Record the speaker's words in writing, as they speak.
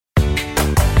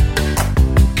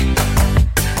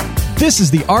This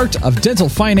is the Art of Dental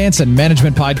Finance and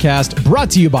Management podcast, brought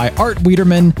to you by Art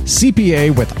Wiederman,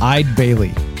 CPA with Eide Bailly.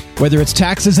 Whether it's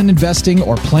taxes and investing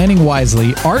or planning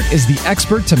wisely, Art is the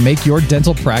expert to make your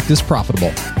dental practice profitable.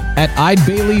 At Eide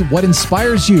Bailly, what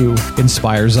inspires you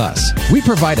inspires us. We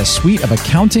provide a suite of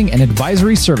accounting and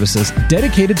advisory services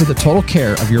dedicated to the total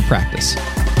care of your practice.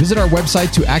 Visit our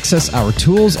website to access our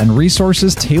tools and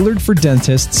resources tailored for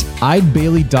dentists,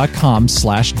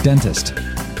 eidebailly.com/dentist.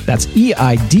 That's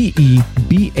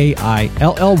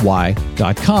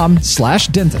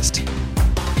EIDEBAILLY.com/dentist.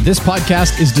 This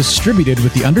podcast is distributed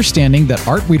with the understanding that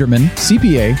Art Wiederman,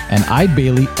 CPA, and Eide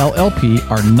Bailly, LLP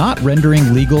are not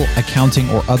rendering legal, accounting,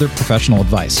 or other professional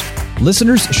advice.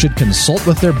 Listeners should consult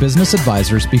with their business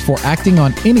advisors before acting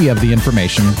on any of the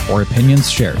information or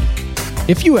opinions shared.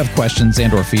 If you have questions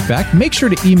and or feedback, make sure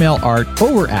to email Art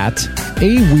over at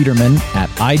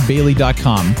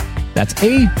awiederman@eidebailly.com. That's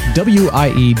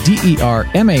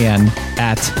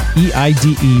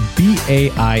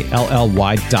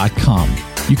AWIEDERMAN@EIDEBAILLY.com.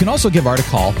 You can also give Art a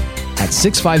call at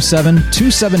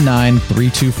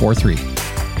 657-279-3243.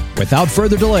 Without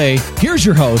further delay, here's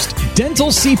your host, Dental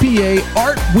CPA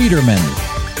Art Wiederman.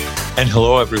 And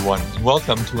hello, everyone.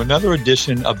 Welcome to another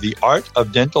edition of the Art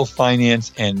of Dental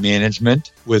Finance and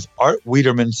Management with Art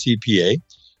Wiederman, CPA.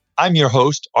 I'm your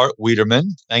host, Art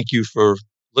Wiederman. Thank you for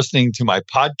listening to my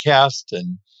podcast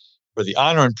and for the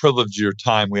honor and privilege of your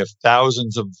time. We have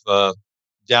thousands of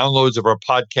downloads of our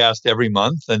podcast every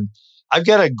month, and I've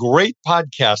got a great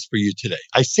podcast for you today.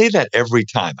 I say that every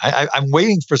time. I'm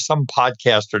waiting for some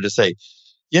podcaster to say,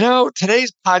 you know,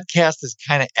 today's podcast is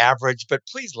kind of average, but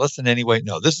please listen anyway.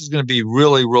 No, this is going to be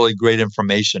really, really great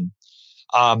information.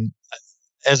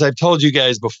 As I've told you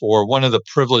guys before, one of the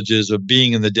privileges of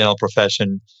being in the dental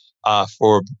profession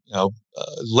for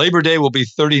Labor Day will be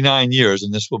 39 years,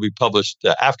 and this will be published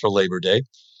after Labor Day,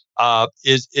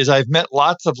 is I've met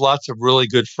lots of really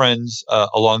good friends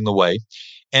along the way.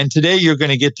 And today you're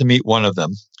going to get to meet one of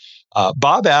them.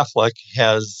 Bob Affleck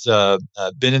has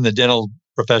been in the dental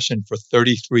profession for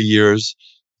 33 years.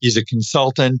 He's a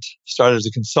consultant, started as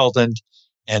a consultant,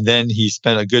 and then he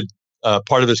spent a good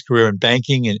part of his career in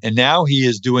banking. And now he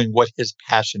is doing what his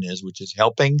passion is, which is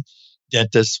helping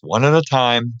dentists one at a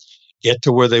time get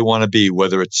to where they want to be,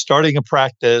 whether it's starting a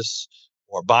practice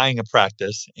or buying a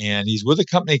practice. And he's with a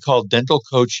company called Dental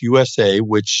Coach USA,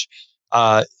 which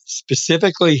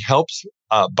specifically helps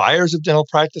buyers of dental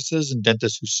practices and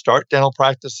dentists who start dental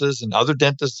practices and other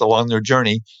dentists along their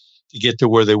journey to get to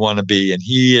where they want to be. And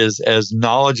he is as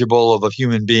knowledgeable of a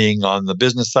human being on the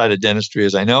business side of dentistry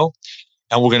as I know.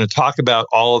 And we're going to talk about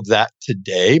all of that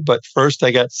today. But first,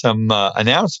 I got some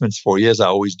announcements for you, as I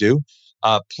always do.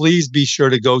 Please be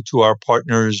sure to go to our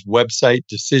partner's website,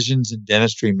 Decisions in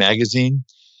Dentistry Magazine,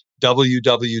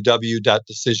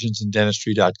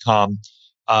 www.decisionsinDentistry.com.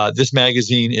 This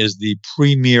magazine is the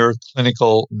premier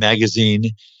clinical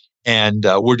magazine, and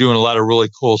we're doing a lot of really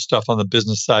cool stuff on the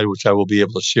business side, which I will be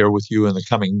able to share with you in the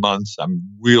coming months. I'm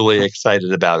really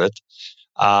excited about it.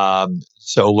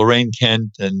 So Lorraine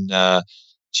Kent and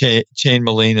Shane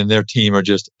Moline and their team are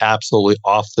just absolutely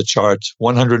off the charts.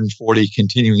 140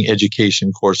 continuing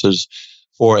education courses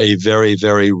for a very,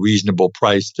 very reasonable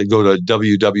price. To go to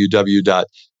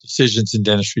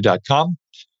www.decisionsindentistry.com.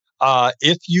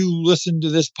 If you listen to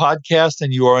this podcast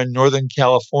and you are in Northern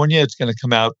California, it's going to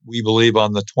come out, we believe,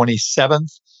 on the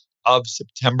 27th of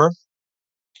September.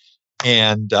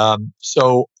 And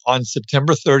so on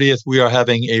September 30th, we are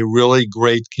having a really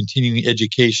great continuing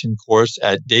education course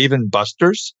at Dave &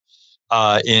 Buster's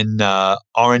in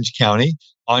Orange County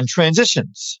on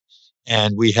transitions.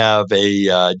 And we have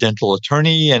a dental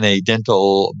attorney and a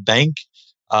dental bank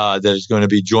that is going to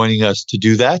be joining us to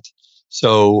do that.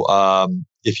 So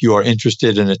if you are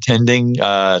interested in attending,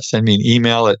 send me an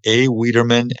email at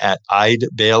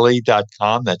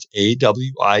awiederman@eidebailly.com. That's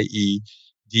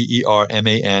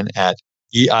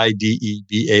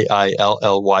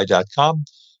AWIEDERMAN@EIDEBAILLY.com,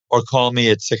 or call me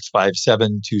at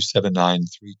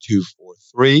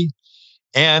 657-279-3243.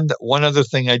 And one other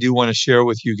thing I do want to share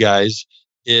with you guys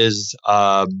is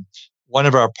one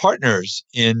of our partners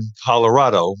in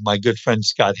Colorado, my good friend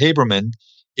Scott Haberman,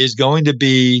 is going to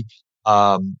be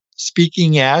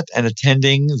speaking at and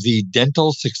attending the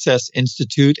Dental Success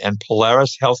Institute and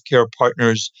Polaris Healthcare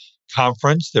Partners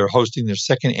Conference. They're hosting their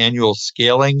second annual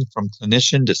Scaling from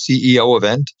Clinician to CEO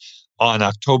event on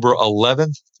October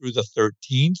 11th through the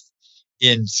 13th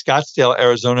in Scottsdale,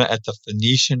 Arizona at the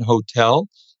Phoenician Hotel.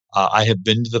 I have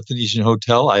been to the Phoenician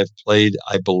Hotel. I have played,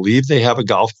 I believe they have a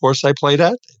golf course I played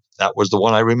at. That was the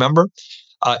one I remember.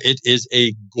 It is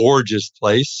a gorgeous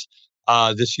place.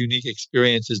 This unique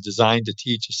experience is designed to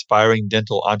teach aspiring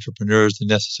dental entrepreneurs the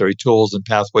necessary tools and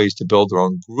pathways to build their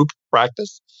own group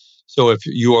practice. So if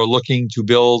you are looking to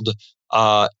build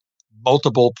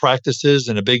multiple practices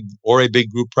in a big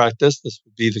group practice, this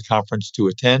would be the conference to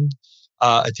attend.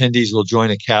 Attendees will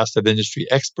join a cast of industry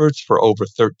experts for over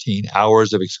 13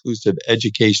 hours of exclusive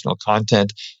educational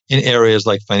content in areas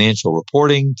like financial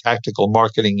reporting, tactical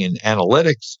marketing and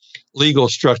analytics, legal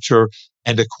structure,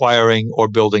 and acquiring or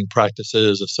building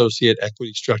practices, associate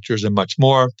equity structures, and much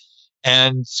more.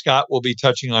 And Scott will be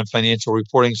touching on financial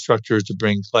reporting structures to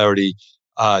bring clarity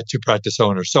to practice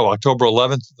owners. So October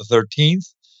 11th to the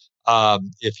 13th.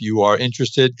 If you are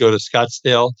interested, go to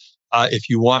Scottsdale. If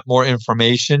you want more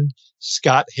information,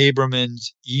 Scott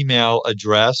Haberman's email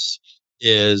address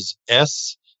is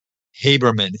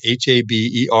shaberman,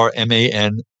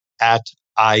 Haberman,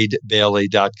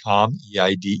 @idebailly.com,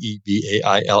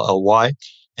 EIDEBAILLY.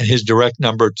 And his direct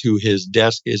number to his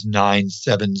desk is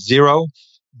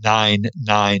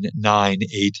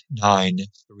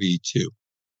 970-999-8932.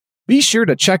 Be sure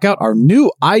to check out our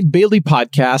new Eide Bailly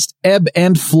podcast, Ebb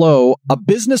and Flow, a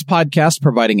business podcast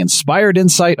providing inspired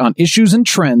insight on issues and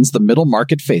trends the middle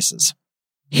market faces.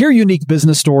 Hear unique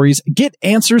business stories, get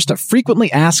answers to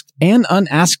frequently asked and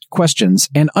unasked questions,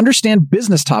 and understand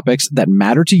business topics that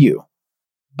matter to you.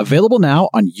 Available now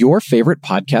on your favorite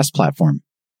podcast platform.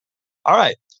 All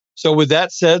right. So with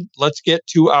that said, let's get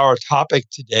to our topic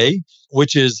today,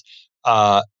 which is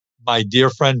my dear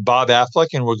friend Bob Affleck,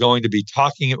 and we're going to be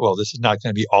talking, well, this is not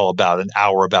going to be all about an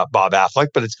hour about Bob Affleck,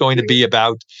 but it's going to be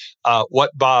about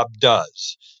what Bob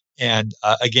does. And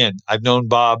again, I've known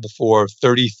Bob for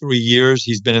 33 years.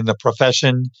 He's been in the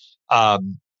profession.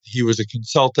 He was a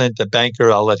consultant, a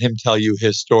banker. I'll let him tell you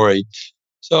his story.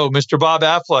 So, Mr. Bob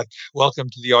Affleck, welcome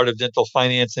to the Art of Dental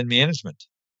Finance and Management.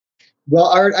 Well,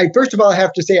 Art, first of all, I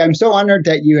have to say I'm so honored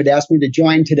that you had asked me to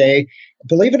join today.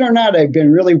 Believe it or not, I've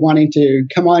been really wanting to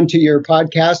come on to your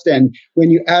podcast. And when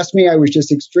you asked me, I was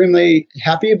just extremely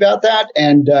happy about that.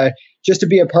 And just to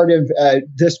be a part of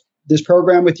this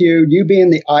program with you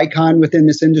being the icon within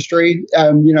this industry,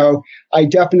 I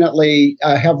definitely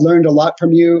have learned a lot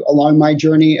from you along my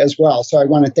journey as well. So I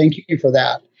want to thank you for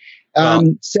that.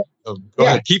 Go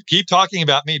ahead. Keep talking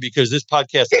about me, because this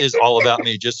podcast is all about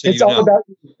me. Just so it's you all know,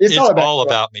 it's all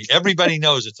about me. Everybody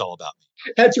knows it's all about me.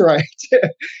 That's right.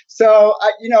 So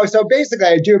basically,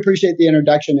 I do appreciate the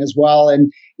introduction as well.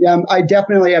 And I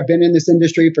definitely have been in this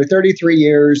industry for 33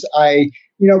 years. I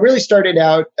really started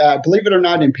out, believe it or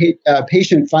not, in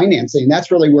patient financing. That's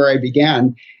really where I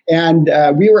began. And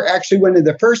we were actually one of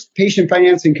the first patient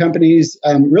financing companies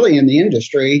really in the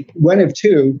industry, one of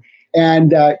two.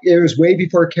 And it was way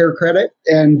before Care Credit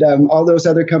and all those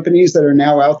other companies that are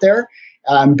now out there.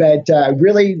 But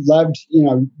really loved,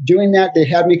 doing that. They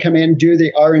had me come in, do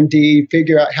the R&D,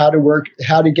 figure out how to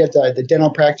get the dental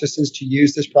practices to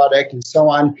use this product and so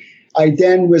on. I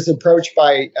then was approached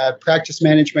by a practice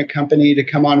management company to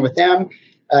come on with them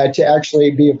to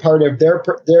actually be a part of their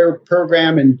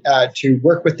program and to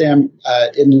work with them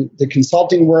in the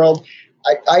consulting world.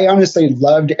 I honestly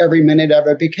loved every minute of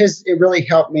it because it really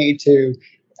helped me to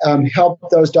help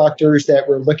those doctors that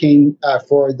were looking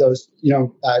for those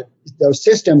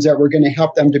systems that were going to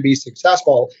help them to be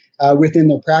successful within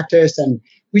their practice. And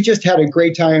we just had a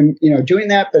great time, doing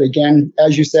that. But again,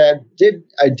 as you said,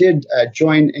 I did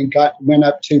join and went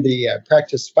up to the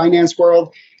practice finance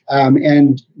world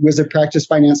and was a practice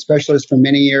finance specialist for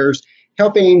many years,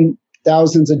 helping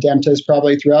thousands of dentists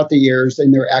probably throughout the years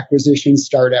in their acquisition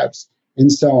startups and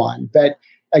so on. But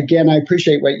again, I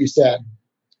appreciate what you said.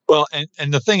 Well,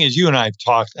 and the thing is, you and I have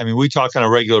talked, we talk on a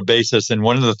regular basis. And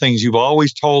one of the things you've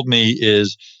always told me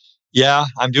is, yeah,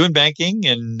 I'm doing banking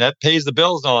and that pays the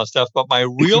bills and all that stuff. But my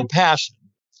real passion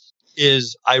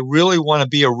is I really want to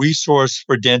be a resource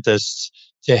for dentists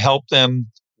to help them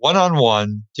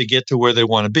one-on-one to get to where they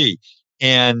want to be.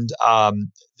 And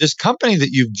this company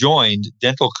that you've joined,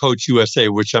 Dental Coach USA,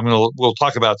 which we'll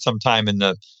talk about sometime in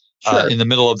the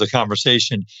middle of the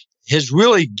conversation, has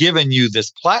really given you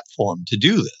this platform to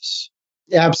do this.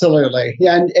 Absolutely.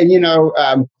 Yeah. And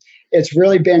it's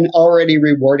really been already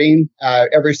rewarding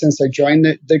ever since I joined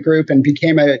the group and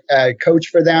became a coach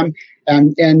for them.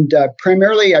 And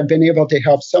primarily, I've been able to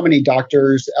help so many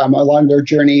doctors along their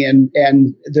journey and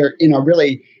their,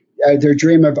 their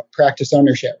dream of practice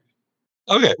ownership.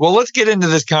 Okay. Well, let's get into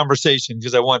this conversation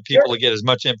because I want people to get as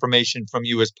much information from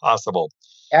you as possible.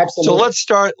 Absolutely.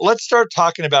 So let's start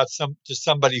talking about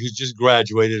somebody who's just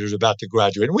graduated or is about to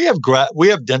graduate. And we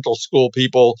have dental school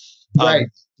people, right.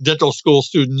 Dental school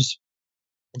students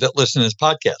that listen to this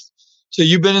podcast. So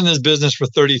you've been in this business for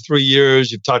 33 years.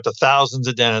 You've talked to thousands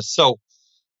of dentists. So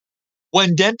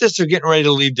when dentists are getting ready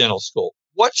to leave dental school,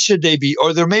 what should they be,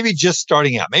 or they're maybe just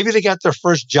starting out, maybe they got their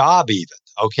first job even,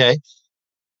 okay?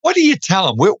 What do you tell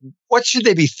them? What should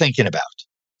they be thinking about?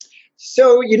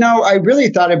 So, I really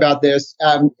thought about this,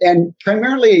 and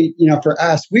primarily, for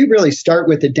us, we really start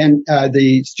with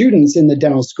the students in the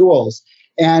dental schools.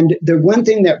 And the one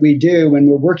thing that we do when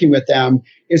we're working with them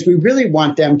is we really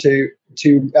want them to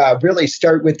really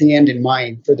start with the end in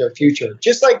mind for their future.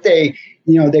 Just like they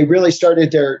really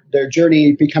started their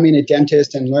journey becoming a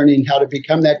dentist and learning how to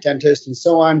become that dentist and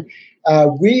so on.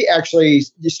 We actually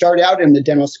start out in the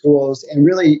dental schools and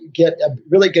really get a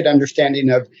really good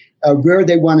understanding of where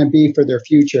they want to be for their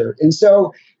future. And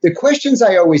so the questions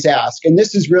I always ask, and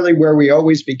this is really where we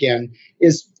always begin,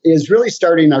 is really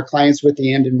starting our clients with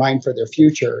the end in mind for their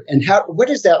future. And what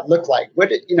does that look like?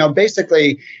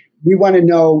 Basically, we want to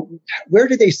know, where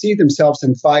do they see themselves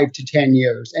in 5 to 10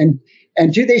 years?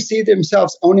 And do they see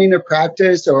themselves owning a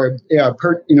practice, or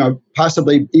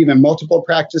possibly even multiple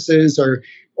practices,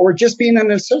 or just being an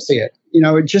associate?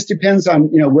 It just depends on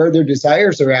where their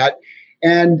desires are at.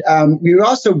 And we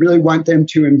also really want them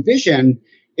to envision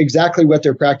exactly what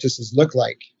their practices look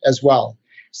like as well.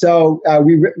 So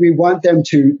we want them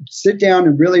to sit down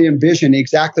and really envision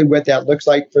exactly what that looks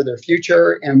like for their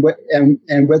future, and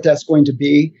what that's going to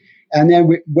be. And then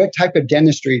what type of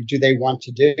dentistry do they want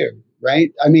to do,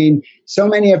 right? I mean, so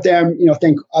many of them,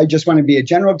 think, I just want to be a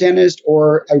general dentist,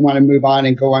 or I want to move on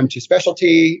and go on to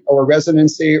specialty or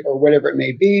residency or whatever it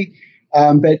may be.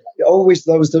 But always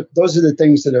those are the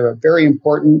things that are very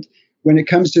important. When it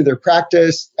comes to their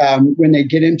practice, when they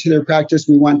get into their practice,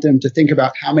 we want them to think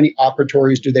about how many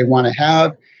operatories do they want to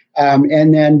have,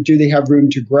 and then do they have room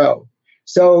to grow.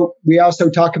 So we also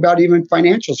talk about even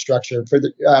financial structure for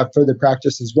the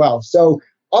practice as well. So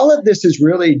all of this is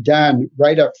really done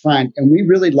right up front, and we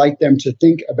really like them to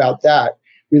think about that.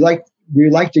 We like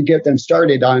to get them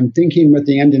started on thinking with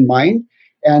the end in mind,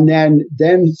 and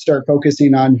then start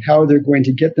focusing on how they're going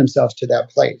to get themselves to that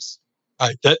place. All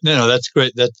right. That's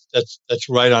great. That's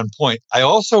right on point. I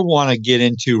also want to get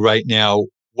into right now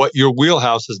what your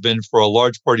wheelhouse has been for a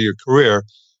large part of your career,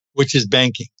 which is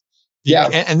banking. Yeah.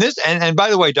 And by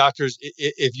the way, doctors,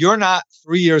 if you're not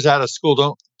 3 years out of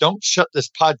school, don't shut this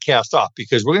podcast off,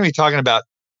 because we're going to be talking about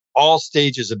all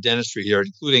stages of dentistry here,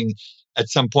 including at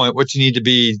some point what you need to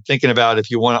be thinking about if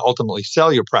you want to ultimately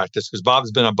sell your practice, because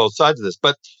Bob's been on both sides of this.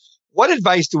 But what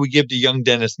advice do we give to young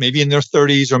dentists, maybe in their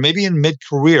 30s or maybe in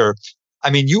mid-career?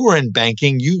 I mean, you were in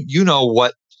banking. You know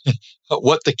what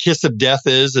the kiss of death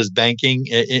is as banking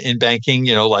in banking.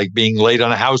 Like being late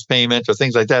on a house payment or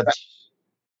things like that. Right.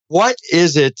 What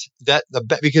is it that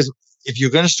because if you're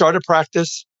going to start a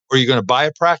practice or you're going to buy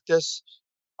a practice,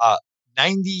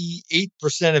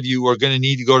 98% of you are going to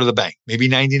need to go to the bank, maybe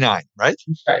 99, right?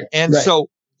 Right. And right. So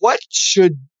what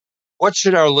should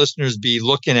our listeners be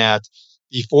looking at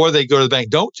before they go to the bank?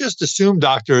 Don't just assume,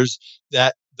 doctors,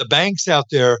 that the banks out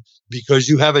there, because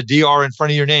you have a DR in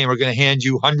front of your name, are going to hand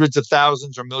you hundreds of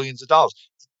thousands or millions of dollars.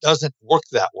 It doesn't work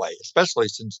that way, especially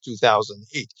since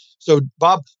 2008. So,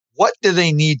 Bob, what do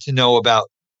they need to know about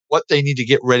what they need to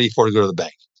get ready for to go to the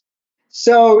bank?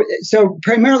 So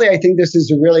primarily, I think this is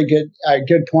a really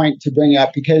good point to bring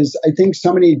up, because I think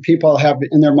so many people have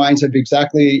in their minds of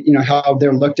exactly how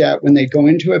they're looked at when they go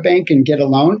into a bank and get a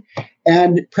loan.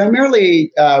 And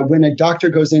primarily, when a doctor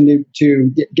goes in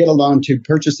to get a loan to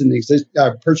purchase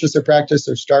a practice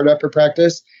or start up a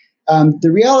practice,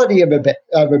 the reality of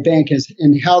a bank is,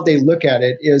 and how they look at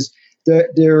it, is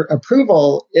their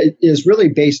approval is really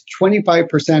based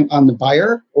 25% on the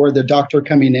buyer or the doctor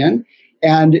coming in,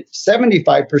 and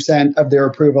 75% of their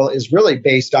approval is really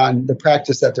based on the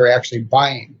practice that they're actually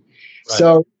buying. Right.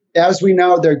 So as we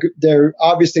know, they're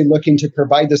obviously looking to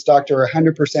provide this doctor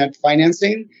 100%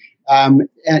 financing, and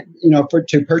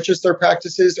to purchase their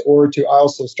practices or to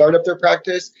also start up their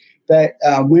practice. But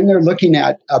when they're looking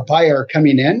at a buyer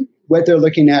coming in, what they're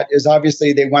looking at is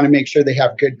obviously they want to make sure they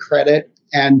have good credit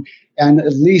and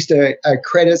at least a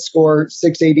credit score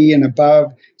 680 and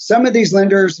above. Some of these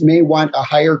lenders may want a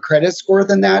higher credit score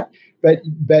than that, but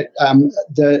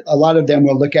a lot of them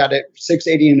will look at it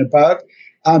 680 and above.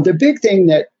 The big thing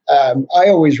that I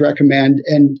always recommend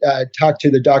and talk to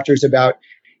the doctors about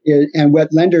and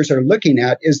what lenders are looking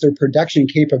at is their production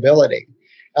capability.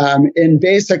 And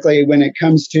basically, when it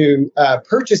comes to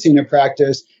purchasing a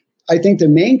practice, I think the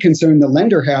main concern the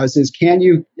lender has is, can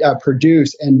you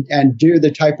produce and do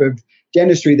the type of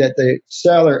dentistry that the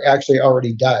seller actually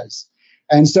already does?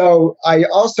 And so I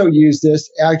also use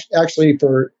this actually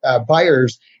for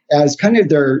buyers as kind of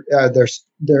their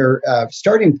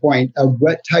starting point of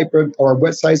what type of or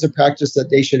what size of practice that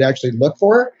they should actually look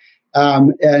for.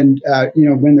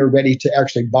 when they're ready to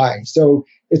actually buy. So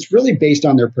it's really based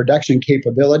on their production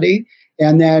capability.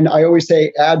 And then I always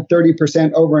say add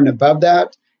 30% over and above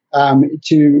that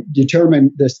to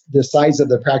determine the size of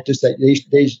the practice that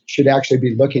they should actually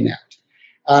be looking at.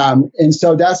 And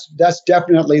so that's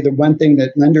definitely the one thing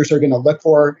that lenders are going to look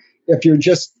for. If you're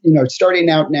just starting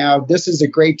out now, this is a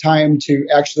great time to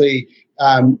actually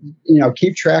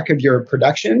keep track of your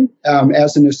production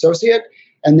as an associate,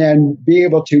 and then be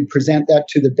able to present that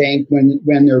to the bank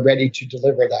when they're ready to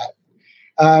deliver that.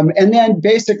 And then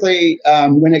basically,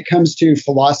 when it comes to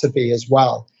philosophy as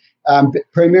well,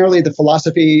 primarily the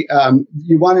philosophy,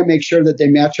 you want to make sure that they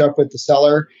match up with the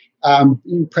seller,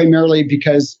 primarily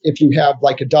because if you have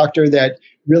like a doctor that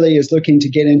really is looking to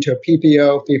get into a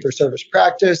PPO, fee-for-service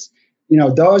practice,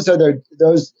 those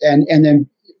and then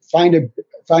find an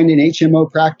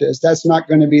HMO practice, that's not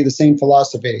going to be the same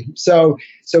philosophy. So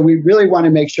we really want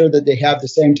to make sure that they have the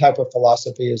same type of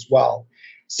philosophy as well.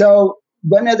 So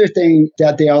one other thing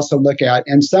that they also look at,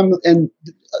 and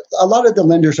a lot of the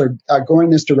lenders are going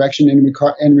this direction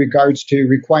in regards to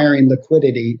requiring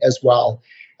liquidity as well.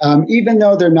 Even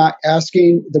though they're not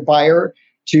asking the buyer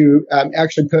to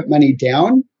actually put money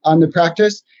down on the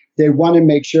practice, they want to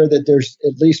make sure that there's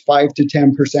at least 5 to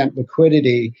 10%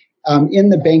 liquidity in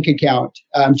the bank account,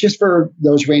 just for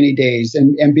those rainy days,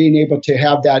 and being able to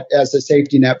have that as a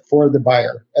safety net for the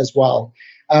buyer as well.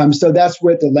 So that's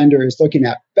what the lender is looking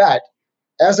at. But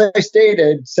as I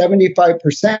stated,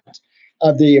 75%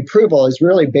 of the approval is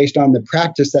really based on the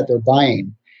practice that they're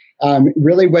buying.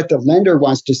 Really what the lender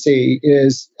wants to see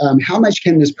is how much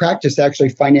can this practice actually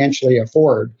financially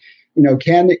afford?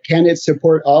 Can it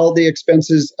support all the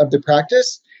expenses of the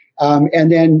practice?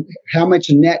 And then how much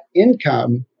net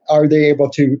income are they able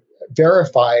to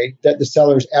verify that the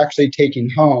seller's actually taking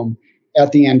home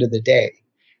at the end of the day?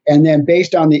 And then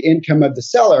based on the income of the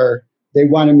seller, they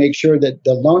want to make sure that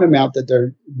the loan amount that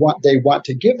they want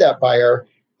to give that buyer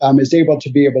is able to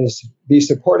be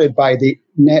supported by the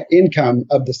net income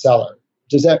of the seller.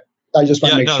 I just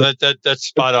want to make sure. That's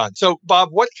spot on. So,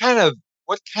 Bob, what kind of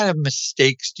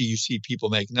mistakes do you see people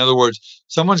make? In other words,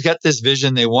 someone's got this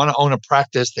vision, they want to own a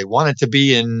practice, they want it to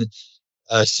be in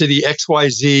city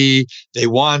XYZ, they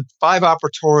want 5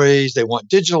 operatories, they want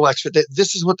digital expert,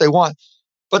 this is what they want.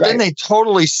 But then they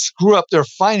totally screw up their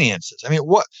finances. I mean,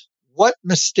 what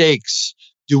mistakes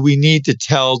do we need to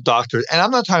tell doctors? And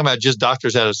I'm not talking about just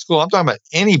doctors out of school. I'm talking about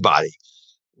anybody.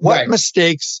 What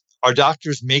mistakes are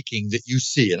doctors making that you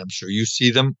see? And I'm sure you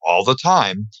see them all the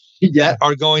time. That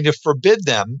are going to forbid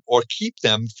them or keep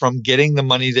them from getting the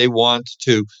money they want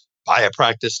to buy a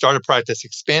practice, start a practice,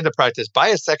 expand a practice, buy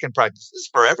a second practice. This is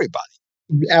for everybody.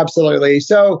 Absolutely.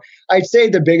 So I'd say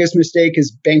the biggest mistake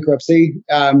is bankruptcy.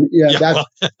 That's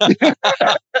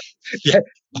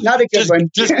not a good one.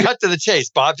 Just cut to the chase,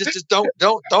 Bob. Just don't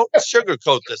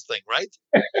sugarcoat this thing, right?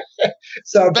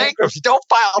 So bankruptcy. Don't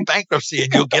file bankruptcy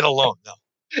and you'll get a loan. No.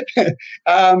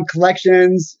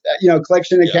 Collections.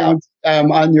 Collection accounts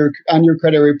on your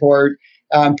credit report.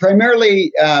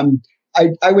 Primarily,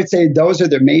 I would say those are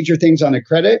the major things on a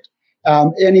credit.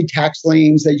 Any tax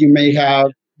liens that you may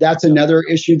have. That's another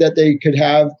issue that they could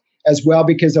have as well,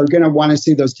 because they're going to want to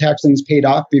see those tax liens paid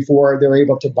off before they're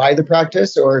able to buy the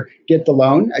practice or get the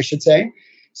loan, I should say.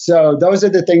 So those are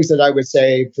the things that I would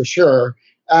say for sure.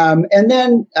 And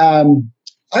then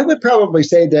I would probably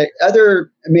say the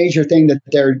other major thing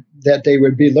that they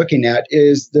would be looking at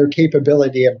is their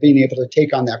capability of being able to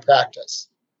take on that practice.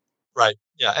 Right.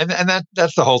 Yeah. And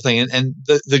that's the whole thing. And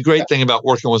the great thing about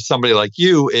working with somebody like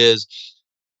you is,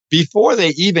 before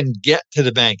they even get to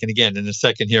the bank, and again, in a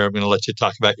second here, I'm going to let you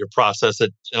talk about your process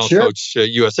at Dental Coach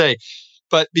USA.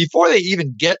 But before they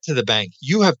even get to the bank,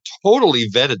 you have totally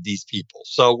vetted these people.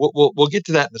 So we'll get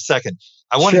to that in a second.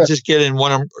 I want to just get in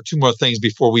one or two more things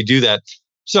before we do that.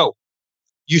 So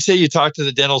you say you talk to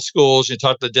the dental schools, you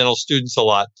talk to the dental students a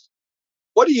lot.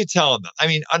 What are you telling them? I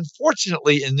mean,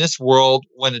 unfortunately, in this world,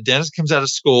 when a dentist comes out of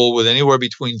school with anywhere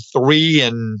between 3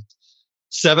 and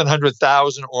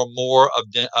 700,000 or more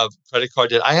of credit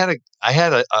card debt. I had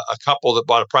a couple that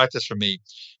bought a practice from me,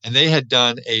 and they had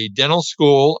done a dental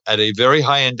school at a very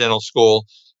high-end dental school.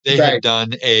 They had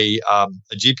done a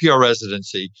GPR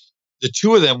residency. The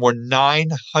two of them were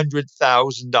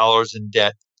 $900,000 in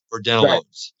debt for dental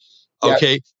loans.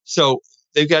 Okay, so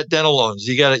they've got dental loans.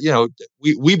 You got to,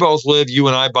 we both live. You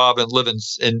and I, Bob, and live in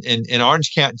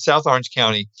Orange County, South Orange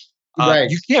County.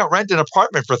 You can't rent an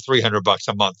apartment for $300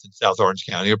 a month in South Orange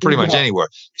County or pretty much anywhere.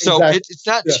 So it's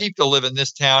not cheap to live in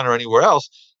this town or anywhere else.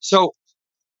 So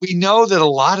we know that a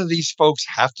lot of these folks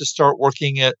have to start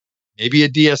working at maybe a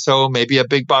DSO, maybe a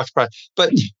big box practice.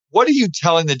 But What are you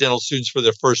telling the dental students for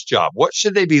their first job? What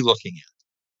should they be looking at?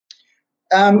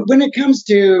 When it comes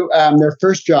to their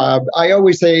first job, I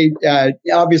always say,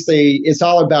 obviously, it's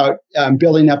all about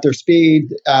building up their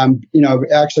speed.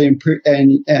 Actually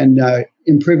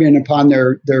improving upon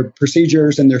their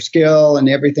procedures and their skill and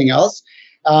everything else.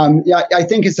 I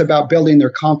think it's about building their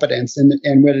confidence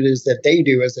in what it is that they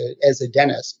do as a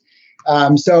dentist.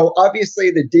 So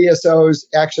obviously, the DSOs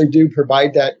actually do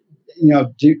provide that.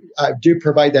 Do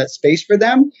provide that space for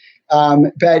them.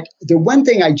 But the one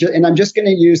thing and I'm just going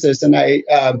to use this, and I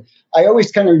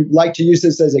always kind of like to use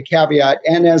this as a caveat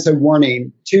and as a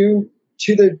warning to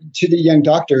the young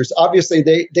doctors. Obviously,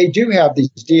 they do have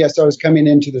these DSOs coming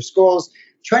into the schools,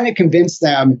 trying to convince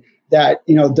them that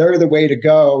they're the way to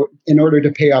go in order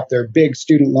to pay off their big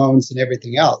student loans and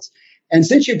everything else. And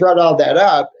since you brought all that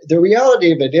up, the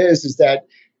reality of it is that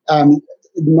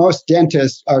most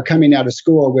dentists are coming out of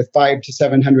school with $500,000 to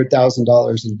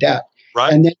 $700,000 in debt.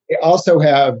 Right. And then they also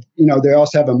have,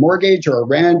 a mortgage or a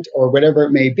rent or whatever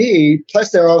it may be.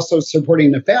 Plus, they're also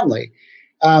supporting the family.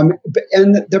 And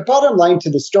the bottom line to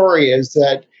the story is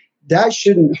that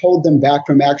shouldn't hold them back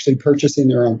from actually purchasing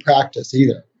their own practice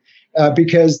either.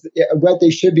 Because what they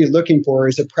should be looking for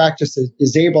is a practice that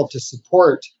is able to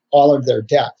support all of their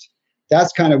debt.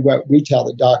 That's kind of what we tell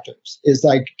the doctors is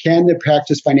like, can the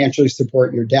practice financially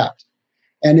support your debt?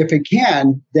 And if it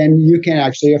can, then you can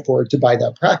actually afford to buy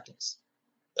that practice.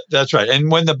 That's right. And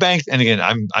when the bank, and again,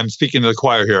 I'm speaking to the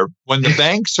choir here, when the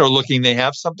banks are looking, they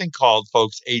have something called,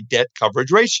 folks, a debt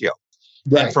coverage ratio.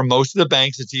 Right. And for most of the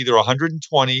banks, it's either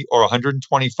 120 or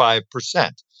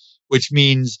 125%, which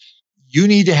means you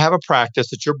need to have a practice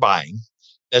that you're buying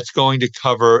that's going to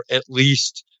cover at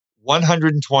least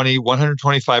 120,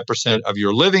 125% of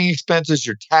your living expenses,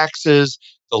 your taxes,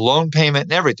 the loan payment,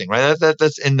 and everything, right?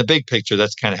 That's in the big picture.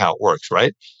 That's kind of how it works,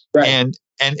 right? Right. And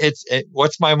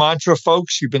what's my mantra,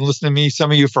 folks? You've been listening to me, some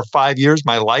of you, for 5 years.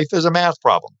 My life is a math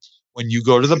problem. When you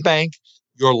go to the bank,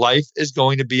 your life is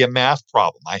going to be a math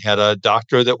problem. I had a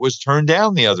doctor that was turned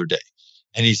down the other day.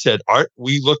 And he said, Art,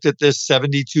 we looked at this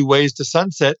 72 ways to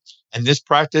sunset, and this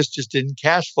practice just didn't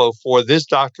cash flow for this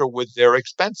doctor with their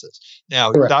expenses.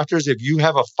 Now, correct. Doctors, if you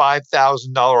have a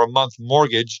 $5,000 a month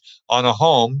mortgage on a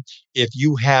home, if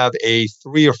you have a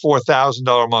 $3,000 or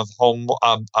 $4,000 a month home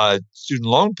student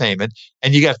loan payment,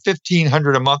 and you got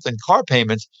 $1,500 a month in car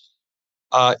payments,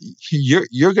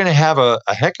 you're going to have a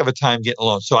heck of a time getting a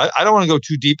loan. So I don't want to go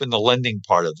too deep in the lending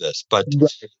part of this, but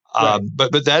right.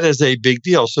 But that is a big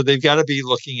deal. So they've got to be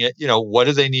looking at, what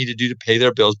do they need to do to pay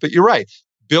their bills? But you're right,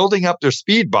 building up their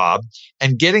speed, Bob,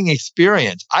 and getting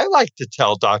experience. I like to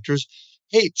tell doctors,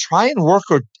 hey, try and work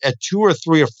at 2 or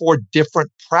 3 or 4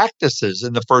 different practices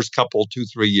in the first couple,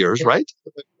 2-3 years, right?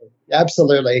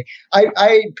 Absolutely.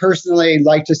 I personally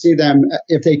like to see them,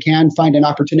 if they can, find an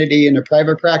opportunity in a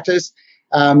private practice.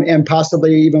 And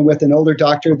possibly even with an older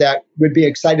doctor that would be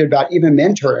excited about even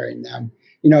mentoring them,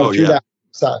 through that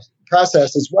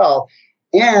process as well.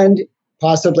 And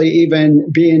possibly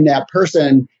even being that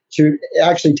person to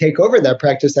actually take over that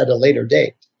practice at a later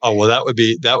date. Oh, well, that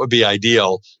would be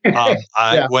ideal.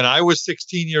 When I was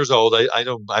 16 years old, I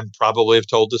probably have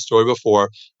told this story before.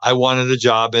 I wanted a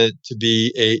job to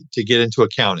get into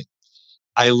accounting.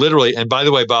 I literally, and by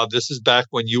the way, Bob, this is back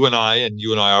when you and I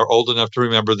are old enough to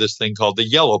remember this thing called the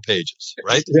Yellow Pages,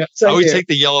 right? Yes, I would take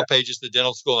the Yellow Pages to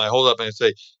dental school and I hold up and I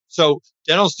say, so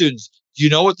dental students, do you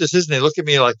know what this is? And they look at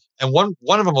me like, and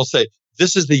one of them will say,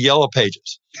 this is the Yellow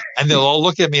Pages. And they'll all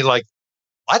look at me like,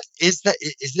 what is that?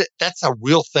 That's a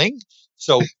real thing?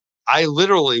 So I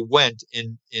literally went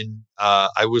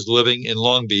I was living in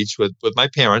Long Beach with my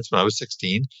parents when I was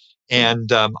 16.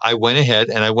 And I went ahead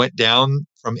and I went down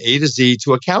from A to Z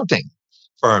to accounting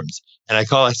firms. And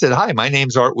I said, hi, my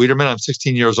name's Art Wiederman. I'm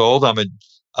 16 years old. I'm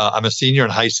a senior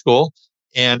in high school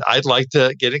and I'd like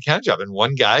to get an accounting job. And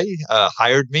one guy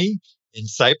hired me in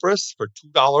Cyprus for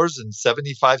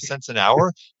 $2.75 an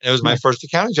hour. And it was my first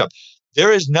accounting job.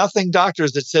 There is nothing,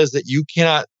 doctors, that says that you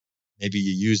cannot, maybe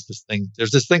you use this thing.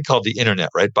 There's this thing called the internet,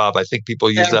 right, Bob? I think people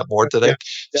use that more today.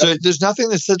 Yeah. So there's nothing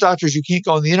that says, doctors, you can't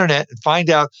go on the internet and find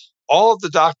out all of the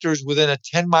doctors within a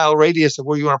 10-mile radius of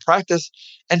where you want to practice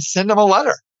and send them a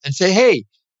letter and say, hey,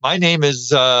 my name is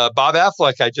Bob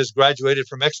Affleck. I just graduated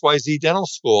from XYZ Dental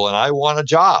School and I want a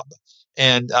job.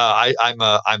 And I'm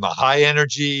a high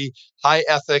energy, high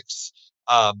ethics,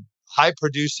 high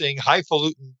producing,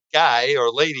 highfalutin guy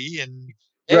or lady. And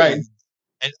hey, right.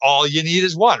 And all you need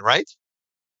is one, right?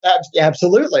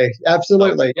 Absolutely.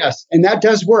 Absolutely. Yes. And that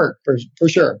does work for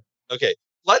sure. Okay.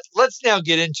 Let's now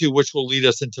get into, which will lead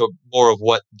us into more of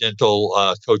what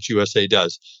Dental Coach USA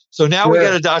does. So now we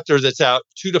got a doctor that's out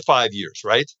 2 to 5 years,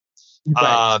 right?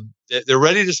 Right. They're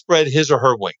ready to spread his or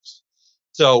her wings.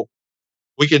 So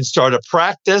we can start a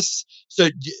practice. So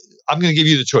I'm going to give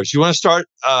you the choice. You want to start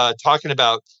talking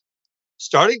about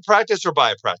starting practice or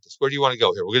buy a practice? Where do you want to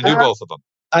go here? We're going to do both of them.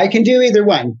 I can do either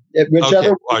one. Whichever. Okay.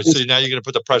 All right. So now you're going to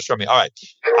put the pressure on me. All right.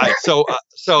 All right.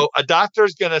 So a doctor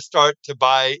is going to start to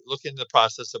look into the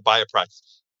process of buy a practice.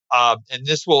 And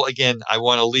this will, again, I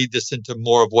want to lead this into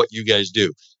more of what you guys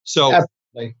do. So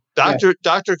Absolutely.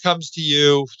 doctor comes to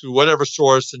you through whatever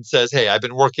source and says, hey, I've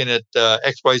been working at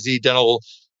XYZ Dental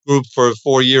Group for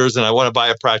 4 years and I want to buy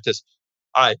a practice.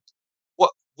 All right.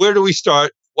 Where do we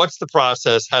start? What's the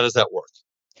process? How does that work?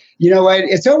 You know what?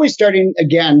 It's always starting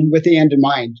again with the end in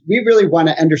mind. We really want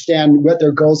to understand what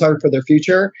their goals are for their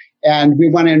future. And we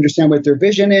want to understand what their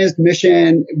vision is,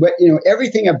 mission,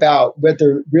 everything about what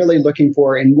they're really looking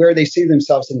for and where they see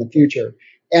themselves in the future.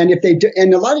 And if they do,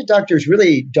 and a lot of doctors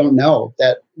really don't know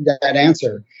that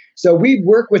answer. So we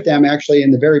work with them actually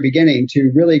in the very beginning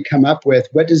to really come up with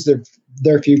what is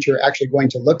their future actually going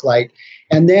to look like.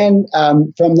 And then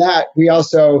from that, we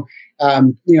also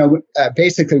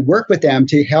basically work with them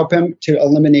to help them to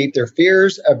eliminate their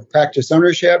fears of practice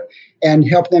ownership and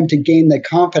help them to gain the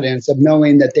confidence of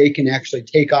knowing that they can actually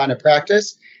take on a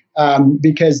practice,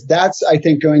 because that's, I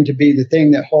think, going to be the thing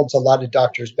that holds a lot of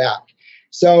doctors back.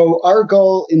 So our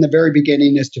goal in the very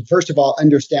beginning is to, first of all,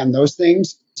 understand those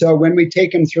things. So when we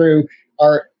take them through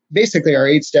our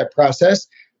 8-step process,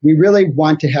 we really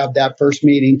want to have that first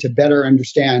meeting to better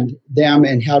understand them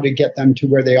and how to get them to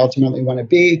where they ultimately want to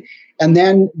be. And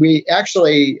then we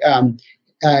actually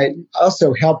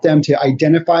also help them to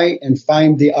identify and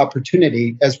find the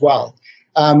opportunity as well.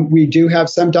 We do have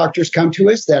some doctors come to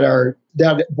us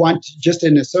that want just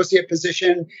an associate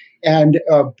position and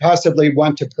possibly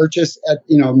want to purchase at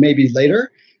maybe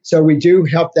later. So we do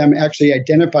help them actually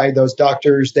identify those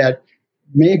doctors that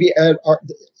maybe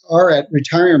are at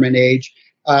retirement age,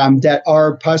 that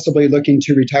are possibly looking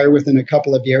to retire within a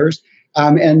couple of years,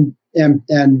 and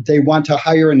they want to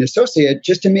hire an associate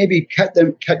just to maybe cut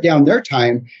down their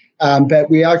time. But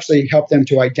we actually help them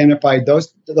to identify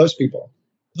those people.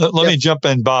 Let me jump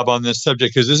in, Bob, on this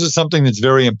subject, because this is something that's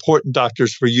very important,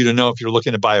 doctors, for you to know if you're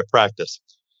looking to buy a practice.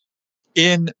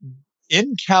 In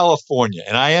California,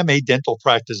 and I am a dental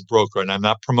practice broker, and I'm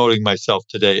not promoting myself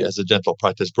today as a dental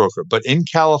practice broker, but in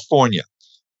California,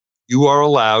 you are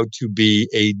allowed to be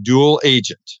a dual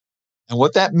agent. And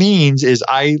what that means is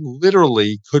I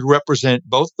literally could represent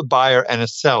both the buyer and a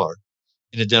seller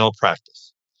in a dental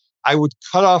practice. I would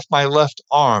cut off my left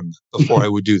arm before I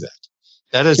would do that.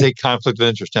 That is a conflict of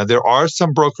interest. Now, there are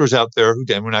some brokers out there who,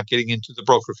 then we're not getting into the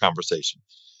broker conversation.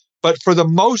 But for the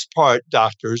most part,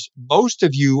 doctors, most of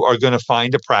you are going to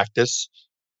find a practice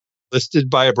listed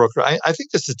by a broker. I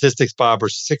think the statistics, Bob, are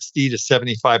 60 to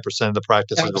 75% of the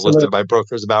practices are listed by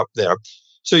brokers about there.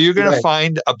 So you're going to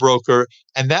find a broker,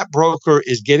 and that broker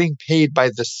is getting paid by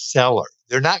the seller.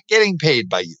 They're not getting paid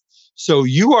by you. So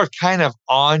you are kind of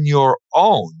on your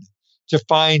own to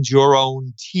find your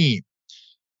own team.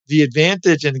 The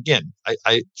advantage, and again,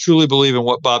 I truly believe in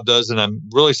what Bob does, and I'm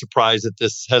really surprised that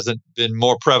this hasn't been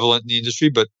more prevalent in the industry,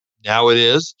 but now it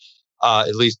is.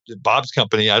 At least Bob's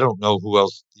company, I don't know who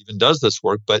else even does this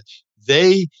work, but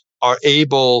they are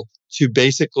able to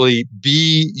basically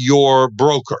be your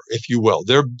broker, if you will.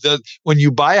 When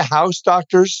you buy a house,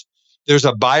 doctors, there's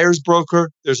a buyer's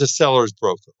broker, there's a seller's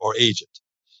broker or agent.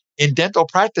 In dental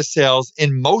practice sales,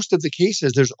 in most of the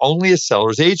cases, there's only a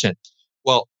seller's agent.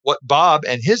 Well, what Bob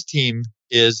and his team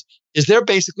is they're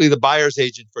basically the buyer's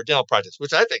agent for dental practice,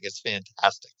 which I think is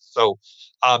fantastic. So,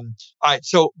 all right.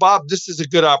 So, Bob, this is a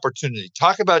good opportunity.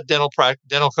 Talk about Dental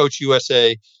Coach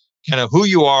USA, kind of who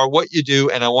you are, what you do,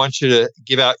 and I want you to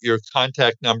give out your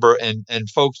contact number. And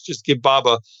folks, just give Bob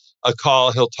a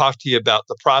call. He'll talk to you about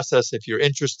the process if you're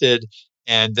interested,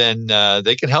 and then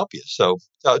they can help you. So,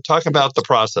 talk about the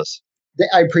process.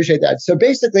 I appreciate that. So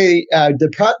basically,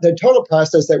 the total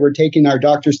process that we're taking our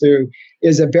doctors through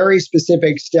is a very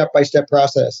specific step-by-step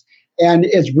process. And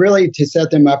it's really to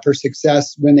set them up for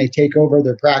success when they take over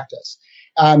their practice,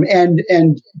 and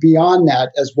beyond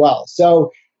that as well.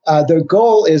 So the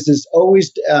goal is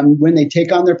always when they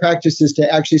take on their practices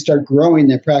to actually start growing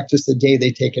their practice the day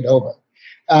they take it over.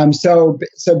 So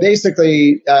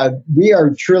basically, we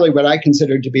are truly what I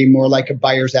consider to be more like a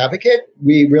buyer's advocate.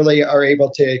 We really are able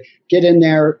to get in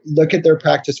there, look at their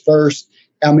practice first,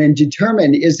 and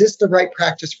determine, is this the right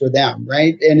practice for them,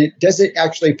 right? And does it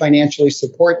actually financially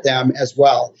support them as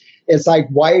well? It's like,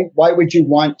 why would you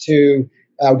want to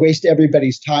waste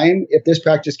everybody's time if this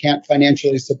practice can't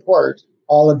financially support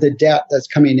all of the debt that's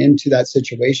coming into that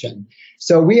situation.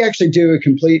 So we actually do a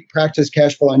complete practice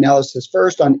cash flow analysis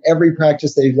first on every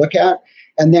practice they look at,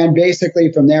 and then basically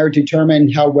from there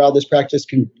determine how well this practice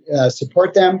can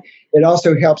support them. It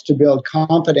also helps to build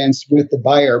confidence with the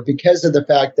buyer because of the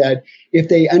fact that if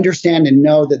they understand and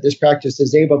know that this practice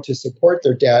is able to support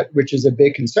their debt, which is a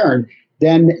big concern,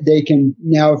 then they can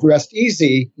now rest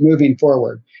easy moving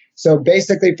forward. So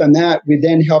basically from that, we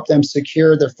then help them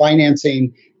secure their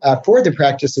financing for the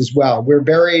practice as well. We're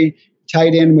very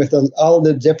tied in with all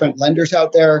the different lenders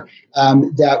out there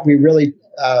that we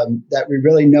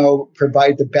really know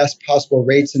provide the best possible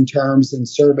rates and terms and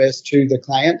service to the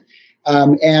client.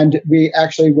 And we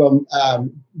actually will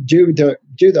do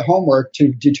the homework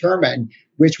to determine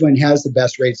which one has the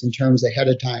best rates and terms ahead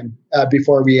of time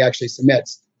before we actually submit.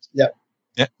 Yep.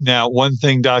 Now, one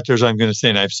thing, doctors, I'm going to say,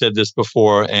 and I've said this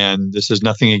before, and this is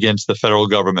nothing against the federal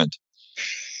government.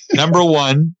 Number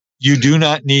one, you do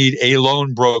not need a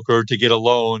loan broker to get a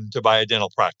loan to buy a dental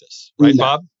practice. Right, No.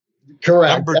 Bob?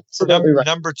 Correct. Right.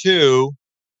 Number two,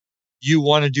 you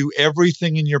want to do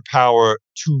everything in your power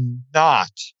to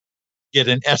not get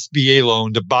an SBA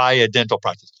loan to buy a dental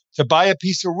practice. To buy a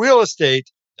piece of real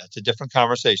estate, that's a different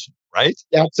conversation, right?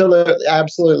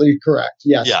 Absolutely correct.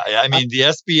 Yes. Yeah. I mean, the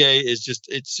SBA is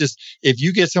it's just, if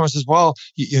you get someone who says, well,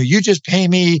 you just pay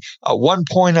me 1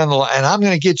 point on the line and I'm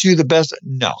going to get you the best.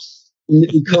 No.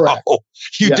 Correct. No,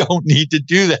 you don't need to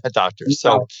do that, doctor.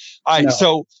 So, all right.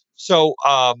 No.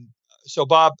 So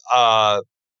Bob,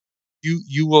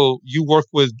 you work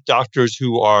with doctors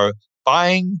who are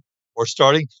buying or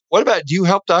starting. What about, do you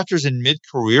help doctors in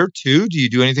mid-career too? Do you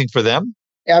do anything for them?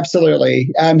 Absolutely.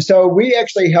 So we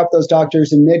actually help those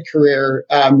doctors in mid-career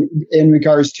in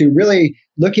regards to really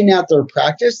looking at their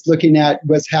practice, looking at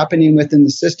what's happening within the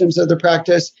systems of the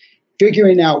practice,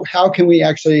 figuring out how can we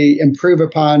actually improve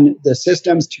upon the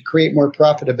systems to create more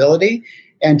profitability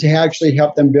and to actually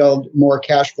help them build more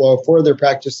cash flow for their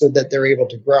practice so that they're able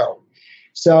to grow.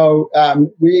 So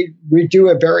we do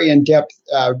a very in-depth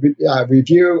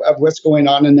review of what's going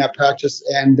on in that practice,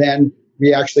 and then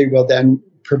we actually will then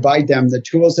provide them the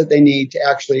tools that they need to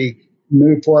actually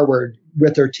move forward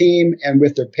with their team and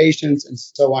with their patients and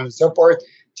so on and so forth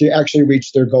to actually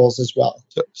reach their goals as well.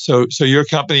 So your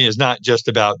company is not just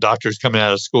about doctors coming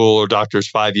out of school or doctors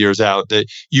 5 years out. That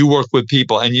you work with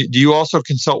people, and do you also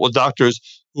consult with doctors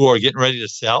who are getting ready to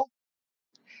sell?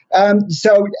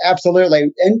 So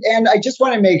absolutely, and I just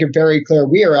want to make it very clear: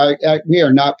 we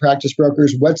are not practice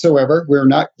brokers whatsoever. We're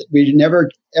not. We never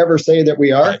ever say that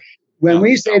we are. Right. When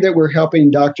we say that we're helping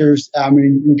doctors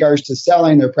in regards to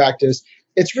selling their practice,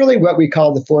 it's really what we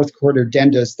call the fourth quarter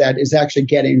dentist that is actually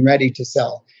getting ready to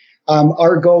sell.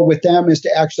 Our goal with them is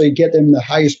to actually get them the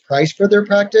highest price for their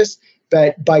practice.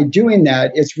 But by doing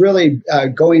that, it's really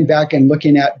going back and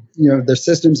looking at the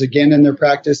systems again in their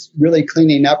practice, really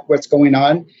cleaning up what's going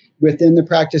on within the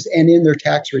practice and in their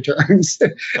tax returns.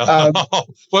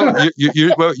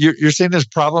 You're saying there's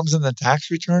problems in the tax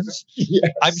returns?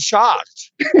 Yes. I'm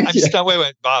shocked. I'm stunned.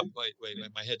 Wait, Bob. Wait.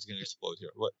 My head's going to explode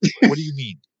here. What do you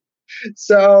mean?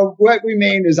 So what we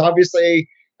mean is obviously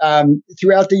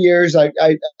throughout the years, I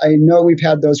know we've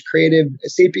had those creative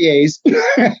CPAs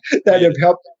that have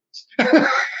helped.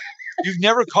 You've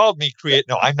never called me creative.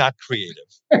 No, I'm not creative.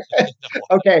 No.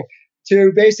 Okay.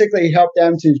 To basically help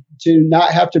them to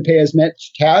not have to pay as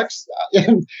much tax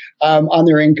on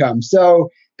their income. So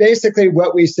basically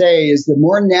what we say is the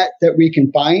more net that we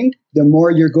can find, the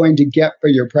more you're going to get for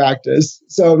your practice.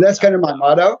 So that's kind of my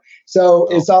motto. So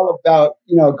it's all about,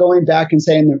 going back and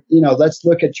saying, let's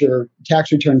look at your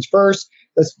tax returns first.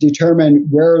 Let's determine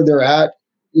where they're at.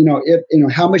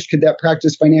 How much could that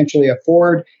practice financially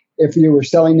afford if you were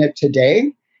selling it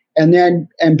today? And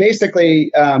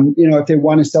basically, if they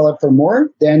want to sell it for more,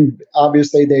 then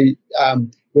obviously they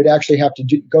would actually have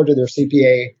to go to their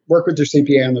CPA, work with their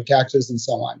CPA on their taxes and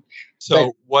so on.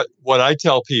 So what I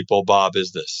tell people, Bob,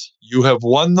 is this. You have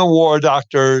won the war,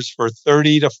 doctors, for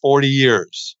 30 to 40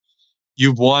 years.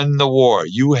 You've won the war.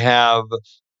 You have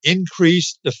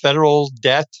increased the federal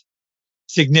debt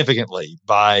significantly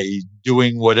by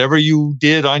doing whatever you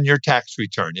did on your tax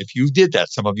return. If you did that,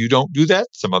 some of you don't do that.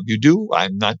 Some of you do.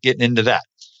 I'm not getting into that.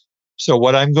 So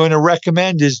what I'm going to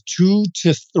recommend is 2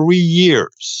 to 3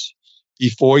 years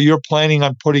before you're planning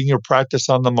on putting your practice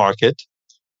on the market.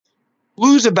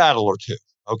 Lose a battle or two,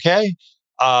 okay?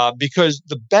 Because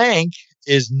the bank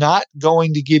is not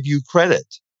going to give you credit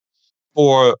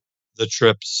for the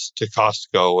trips to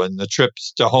Costco and the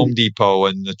trips to Home Depot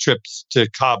and the trips to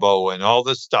Cabo and all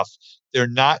this stuff. They're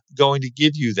not going to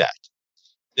give you that.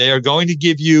 They are going to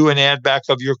give you an add back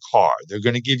of your car. They're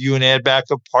going to give you an add back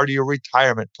of part of your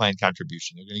retirement plan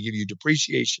contribution. They're going to give you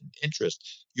depreciation,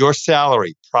 interest, your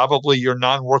salary, probably your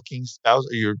non-working spouse,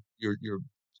 or your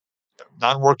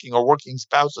non-working or working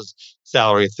spouse's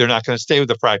salary if they're not going to stay with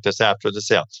the practice after the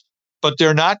sale. But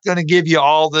they're not going to give you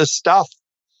all this stuff.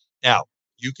 Now,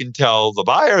 you can tell the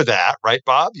buyer that, right,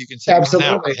 Bob? You can say,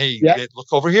 absolutely. Hey,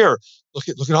 look over here. Look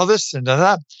at all this and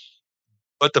that.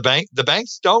 But the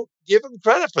banks don't give them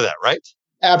credit for that, right?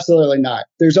 Absolutely not.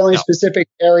 There's only specific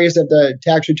areas of the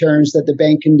tax returns that the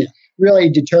bank can really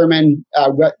determine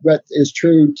what is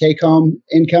true take-home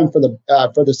income for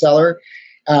the seller.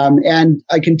 And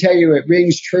I can tell you, it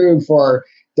rings true for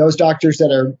those doctors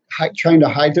that are trying to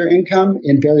hide their income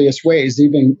in various ways,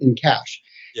 even in cash.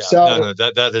 Yeah, so,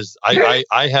 that is. I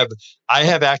have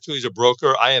actually, as a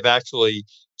broker, I have actually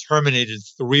terminated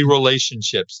 3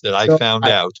 relationships that I found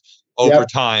out over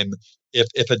time.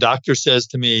 If a doctor says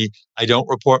to me, I don't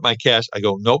report my cash, I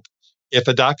go, nope. If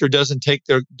a doctor doesn't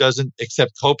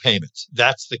accept co-payments,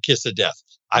 that's the kiss of death.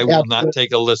 I will not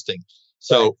take a listing.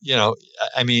 So,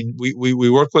 I mean, we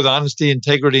work with honesty,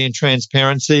 integrity, and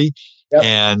transparency. Yep.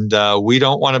 And we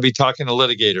don't want to be talking to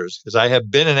litigators, because I have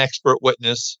been an expert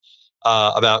witness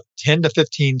about 10 to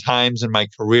 15 times in my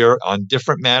career on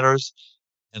different matters.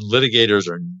 And litigators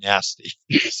are nasty.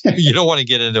 You don't want to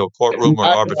get into a courtroom or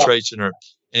arbitration or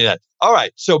any of that. All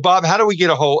right. So, Bob, how do we get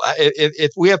a hold?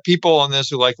 If we have people on this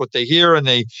who like what they hear and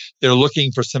they're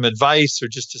looking for some advice or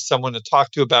just someone to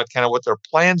talk to about kind of what their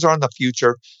plans are in the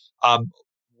future,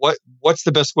 what's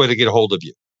the best way to get a hold of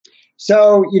you?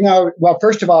 So, well,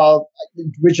 first of all,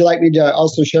 would you like me to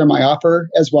also share my offer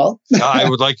as well? I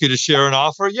would like you to share an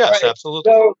offer. Yes, right.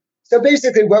 Absolutely. So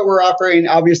basically what we're offering,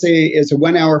 obviously, is a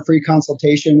 1-hour free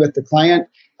consultation with the client.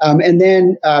 And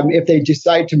then if they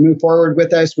decide to move forward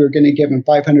with us, we're going to give them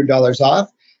 $500 off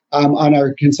on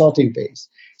our consulting fees.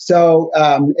 So,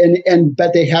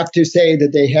 but they have to say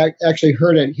that they actually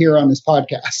heard it here on this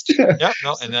podcast.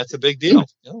 And that's a big deal.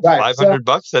 Right,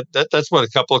 $500. That's what, a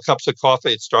couple of cups of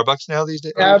coffee at Starbucks now these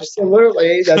days.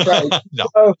 Absolutely, that's right. No,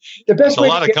 so the best way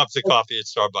a lot of cups of coffee at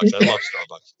Starbucks. I love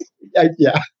Starbucks.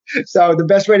 Yeah. So the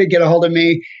best way to get a hold of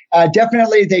me,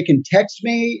 definitely they can text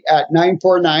me at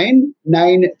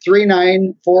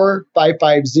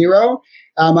 949-939-4550.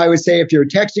 I would say if you're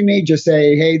texting me, just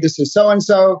say, hey, this is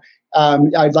so-and-so.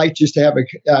 I'd like just to have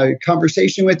a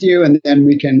conversation with you, and then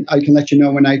I can let you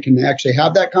know when I can actually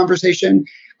have that conversation.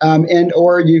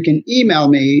 Or you can email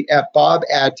me at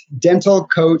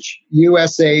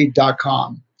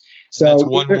bob@dentalcoachusa.com. So that's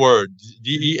one word,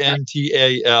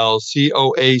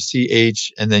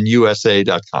 DENTALCOACH, and then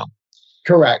USA.com.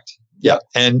 Correct. Yeah.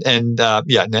 And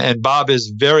Bob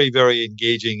is very, very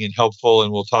engaging and helpful,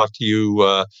 and we'll talk to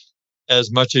you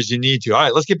as much as you need to. All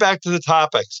right, let's get back to the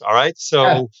topics. All right.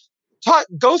 So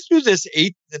go through this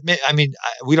 8. I mean,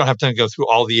 we don't have time to go through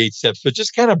all the 8 steps, but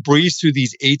just kind of breeze through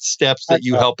these 8 steps that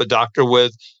you help a doctor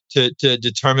with to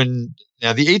determine.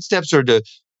 Now, the 8 steps are to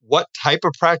what type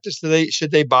of practice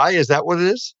should they buy? Is that what it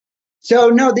is? So,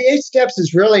 no, the 8 steps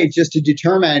is really just to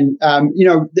determine,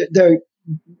 the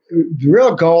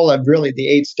real goal of really the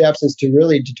 8 steps is to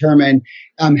really determine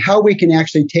how we can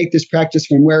actually take this practice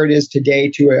from where it is today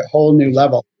to a whole new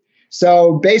level.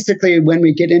 So basically, when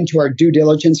we get into our due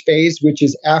diligence phase, which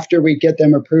is after we get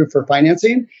them approved for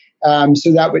financing,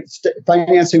 so that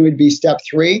financing would be step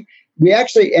 3. We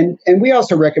actually, and we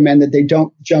also recommend that they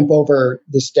don't jump over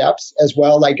the steps as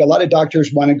well. Like a lot of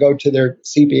doctors want to go to their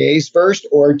CPAs first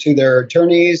or to their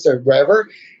attorneys or wherever.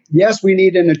 Yes, we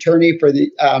need an attorney for the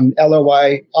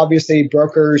LOI. Obviously,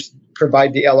 brokers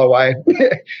provide the LOI.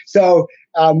 So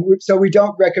we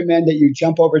don't recommend that you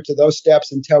jump over to those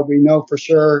steps until we know for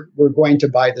sure we're going to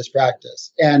buy this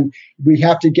practice. And we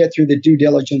have to get through the due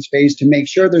diligence phase to make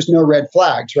sure there's no red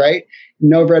flags, right?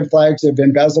 No red flags of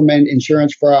embezzlement,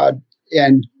 insurance fraud,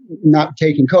 and not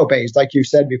taking copays, like you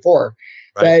said before.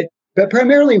 Right. But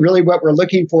primarily, really what we're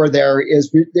looking for there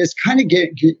is kind of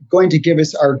going to give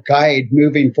us our guide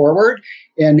moving forward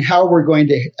and how we're going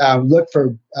to look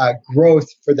for growth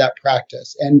for that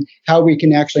practice and how we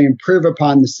can actually improve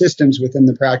upon the systems within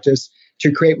the practice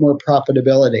to create more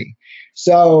profitability.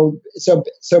 So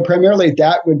primarily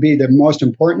that would be the most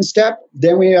important step.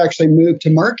 Then we actually move to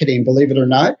marketing, believe it or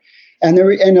not. And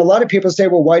a lot of people say,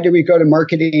 well, why do we go to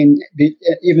marketing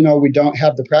even though we don't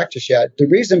have the practice yet? The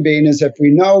reason being is if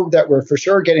we know that we're for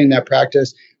sure getting that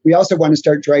practice, we also want to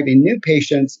start driving new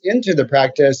patients into the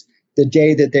practice the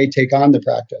day that they take on the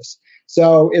practice.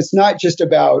 So it's not just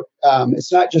about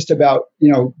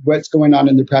what's going on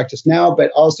in the practice now,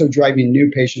 but also driving new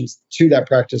patients to that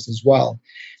practice as well.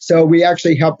 So we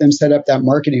actually help them set up that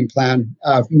marketing plan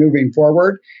moving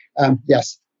forward.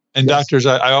 Yes. And yes. Doctors,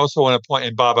 I also want to point,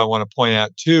 and Bob, I want to point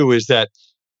out too, is that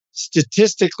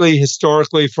statistically,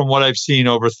 historically, from what I've seen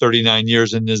over 39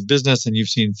 years in this business, and you've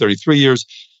seen 33 years,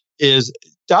 is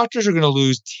doctors are going to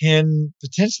lose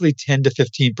potentially 10 to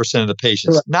 15% of the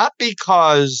patients. Correct. Not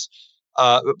because,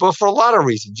 but for a lot of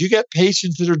reasons. You get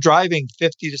patients that are driving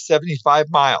 50 to 75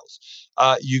 miles.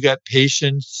 You get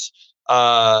patients,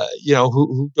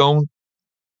 who don't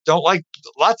like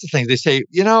lots of things. They say,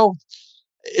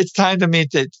 it's time to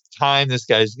meet the time. This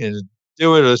guy's going to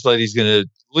do it, or this lady's going to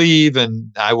leave,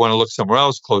 and I want to look somewhere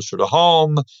else closer to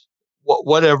home.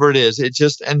 Whatever it is,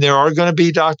 and there are going to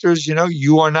be doctors,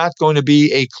 you are not going to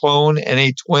be a clone and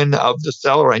a twin of the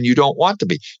seller, and you don't want to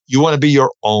be. You want to be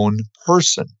your own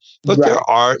person. But right. There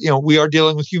are, we are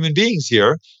dealing with human beings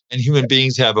here, and human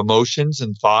beings have emotions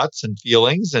and thoughts and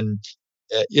feelings, and,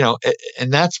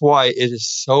 and that's why it is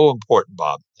so important,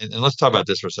 Bob. And let's talk about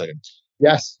this for a second.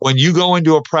 Yes. When you go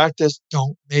into a practice,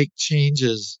 don't make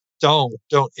changes. Don't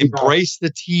embrace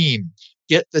the team.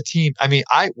 Get the team. I mean,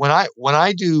 when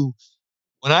I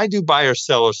do buyer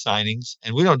seller signings,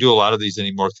 and we don't do a lot of these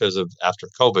anymore because of after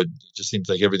COVID, it just seems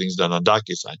like everything's done on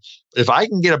DocuSign. But if I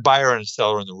can get a buyer and a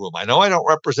seller in the room, I know I don't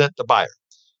represent the buyer,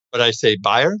 but I say,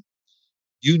 buyer,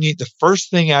 you need the first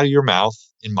thing out of your mouth,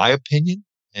 in my opinion,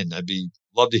 and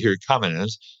love to hear your comment on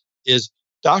this, is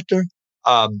doctor.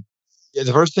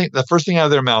 The first thing out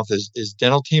of their mouth is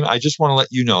dental team. I just want to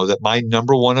let you know that my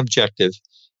number one objective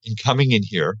in coming in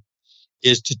here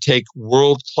is to take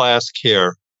world-class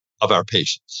care of our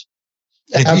patients.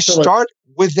 And if you start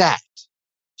with that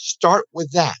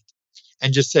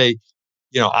and just say,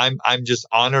 I'm just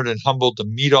honored and humbled to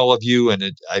meet all of you. And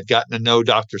I've gotten to know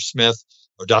Dr. Smith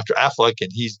or Dr. Affleck,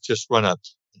 and he's just run an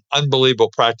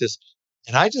unbelievable practice.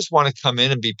 And I just want to come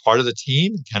in and be part of the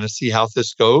team and kind of see how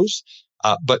this goes.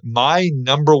 But my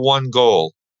number one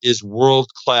goal is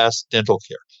world-class dental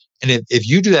care. And if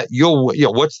you do that,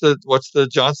 what's the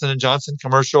Johnson & Johnson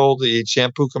commercial, the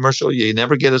shampoo commercial? You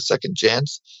never get a second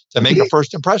chance to make a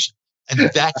first impression. And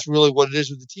that's really what it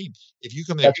is with the team. If you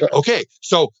come in, right. Okay,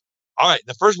 so, all right,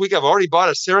 the first week I've already bought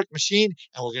a CEREC machine,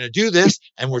 and we're going to do this,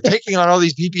 and we're taking on all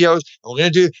these PPOs, and we're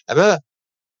going to do,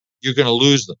 you're going to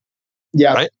lose them.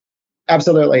 Yeah. Right?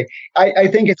 Absolutely. I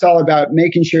think it's all about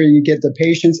making sure you get the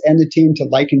patients and the team to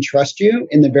like and trust you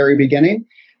in the very beginning.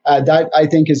 That I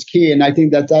think is key. And I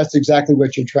think that's exactly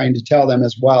what you're trying to tell them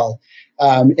as well.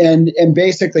 And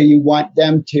basically you want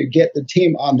them to get the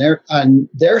team on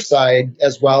their side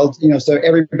as well, so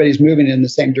everybody's moving in the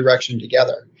same direction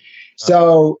together.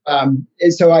 So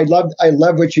I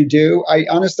love what you do.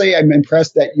 I'm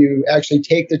impressed that you actually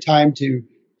take the time to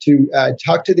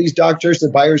talk to these doctors, the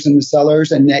buyers and the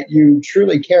sellers, and that you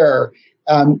truly care.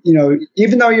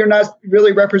 Even though you're not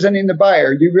really representing the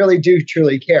buyer, you really do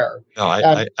truly care. No,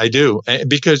 I do.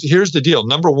 Because here's the deal.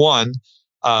 Number one,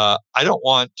 I don't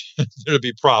want there to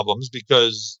be problems,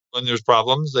 because when there's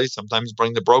problems, they sometimes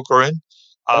bring the broker in.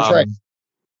 That's right.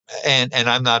 And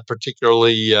I'm not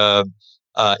particularly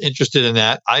interested in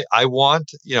that. I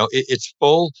want, it's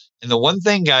full. And the one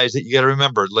thing, guys, that you got to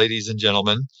remember, ladies and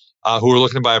gentlemen, who are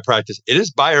looking to buy a practice, it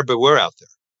is buyer beware out there.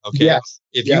 Okay. Yes.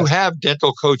 If you have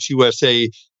Dental Coach USA,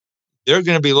 they're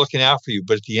going to be looking out for you.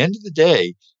 But at the end of the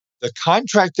day, the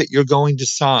contract that you're going to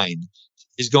sign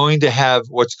is going to have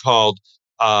what's called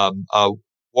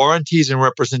warranties and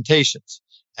representations.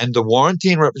 And the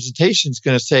warranty and representation is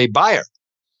going to say, buyer,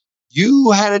 you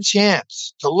had a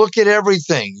chance to look at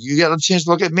everything. You got a chance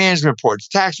to look at management reports,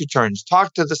 tax returns,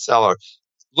 talk to the seller,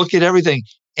 look at everything,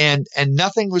 and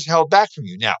nothing was held back from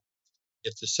you. Now,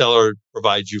 if the seller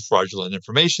provides you fraudulent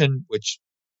information, which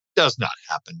does not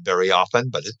happen very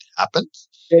often, but it happens,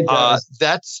 it does.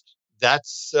 That's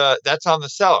on the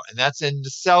seller, and that's in the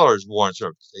seller's warrants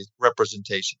or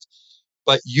representations.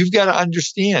 But you've got to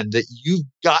understand that you've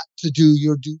got to do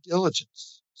your due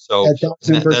diligence. So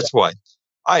that's why.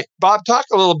 All right, Bob, talk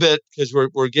a little bit, because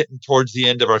we're getting towards the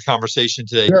end of our conversation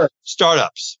today. Sure.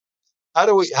 Startups. How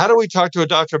do we talk to a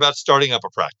doctor about starting up a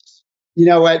practice? You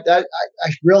know what? I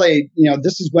really,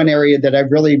 this is one area that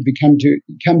I've really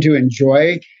come to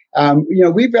enjoy.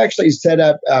 We've actually set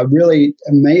up a really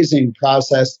amazing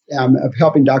process of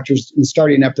helping doctors in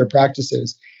starting up their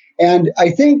practices. And I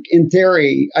think, in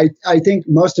theory, I think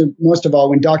most of all,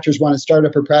 when doctors want to start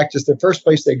up a practice, the first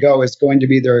place they go is going to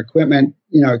be their equipment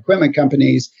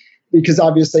companies, because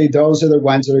obviously those are the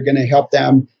ones that are going to help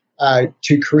them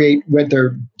to create what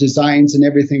their designs and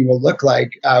everything will look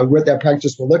like, what that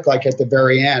practice will look like at the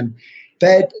very end.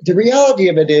 But the reality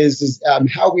of it is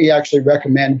how we actually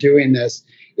recommend doing this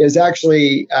is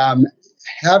actually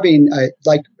having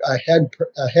a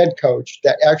head coach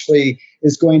that actually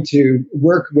is going to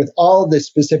work with all the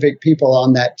specific people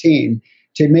on that team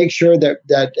to make sure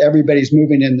that everybody's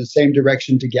moving in the same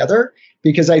direction together.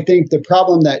 Because I think the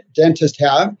problem that dentists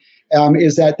have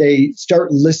is that they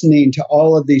start listening to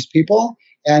all of these people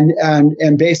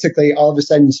and basically all of a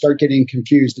sudden start getting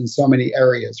confused in so many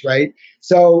areas, right?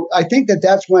 So I think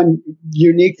that's one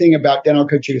unique thing about Dental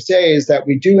Coach USA is that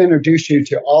we do introduce you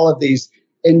to all of these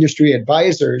industry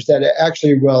advisors that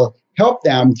actually will help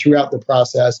them throughout the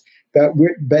process,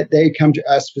 but they come to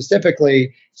us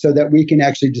specifically so that we can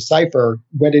actually decipher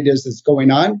what it is that's going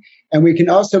on. And we can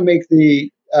also make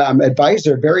the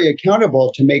advisor very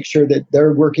accountable to make sure that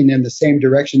they're working in the same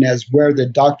direction as where the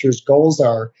doctor's goals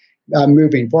are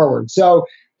moving forward. So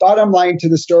bottom line to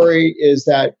the story is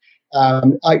that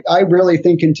I really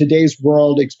think in today's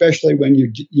world, especially when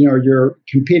you're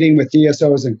competing with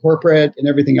DSOs and corporate and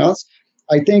everything else,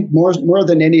 I think more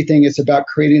than anything, it's about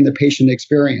creating the patient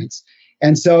experience.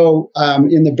 And so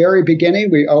in the very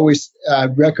beginning, we always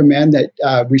recommend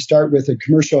that we start with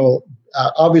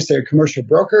obviously a commercial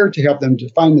broker to help them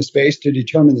define the space, to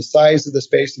determine the size of the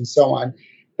space and so on.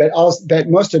 But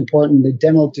most important, the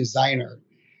dental designer.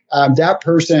 That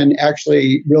person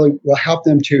actually really will help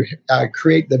them to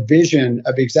create the vision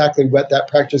of exactly what that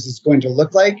practice is going to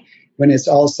look like when it's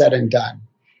all said and done.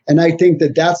 And I think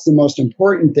that that's the most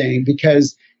important thing,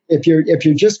 because if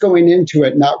you're just going into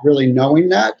it not really knowing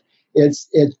that,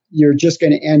 you're just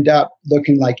going to end up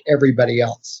looking like everybody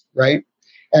else, right?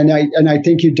 And I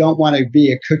think you don't want to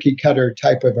be a cookie cutter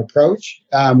type of approach,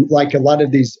 like a lot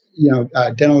of these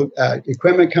dental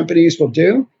equipment companies will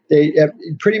do. They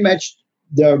pretty much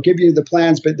they'll give you the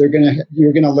plans, but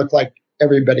you're gonna look like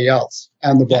everybody else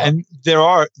on the block. And there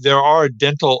are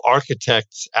dental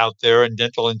architects out there and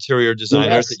dental interior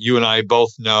designers that you and I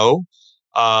both know.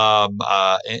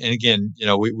 And again,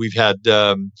 we've had.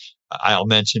 I'll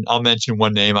mention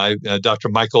one name. Dr.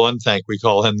 Michael Unthank. We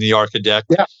call him the architect.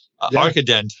 Yeah.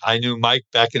 Archident. I knew Mike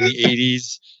back in the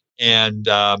 80s. And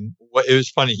it was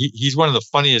funny. He's one of the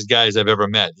funniest guys I've ever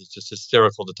met. It's just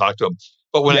hysterical to talk to him.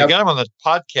 But when I got him on the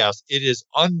podcast, it is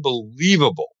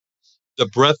unbelievable the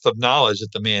breadth of knowledge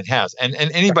that the man has. And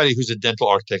anybody who's a dental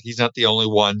architect, he's not the only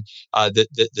one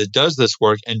that does this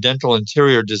work. And dental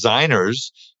interior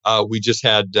designers, we just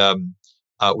had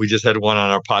one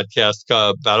on our podcast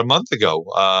about a month ago.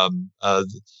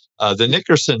 The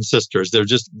Nickerson sisters, they're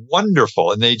just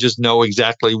wonderful, and they just know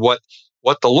exactly what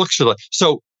the look should look.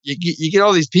 So you get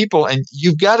all these people, and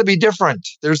you've got to be different.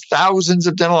 There's thousands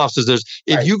of dental offices.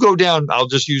 If you go down, I'll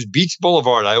just use Beach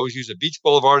Boulevard. I always use a Beach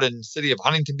Boulevard in the city of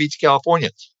Huntington Beach, California.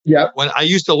 Yeah. When I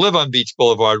used to live on Beach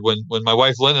Boulevard, when my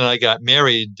wife Lynn and I got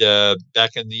married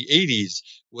back in the 80s,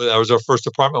 our first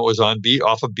apartment was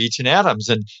off of Beach and Adams,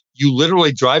 and you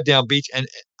literally drive down Beach, and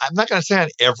I'm not going to say on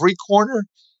every corner.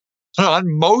 On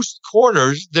most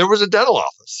corners, there was a dental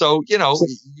office. So,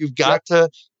 you've got to,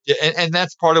 and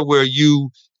that's part of where you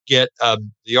get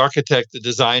the architect, the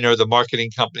designer, the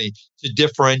marketing company to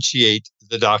differentiate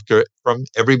the doctor from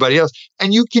everybody else.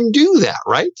 And you can do that,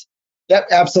 right? Yep,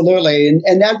 absolutely.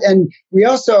 And we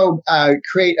also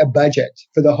create a budget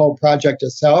for the whole project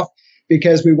itself,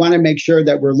 because we want to make sure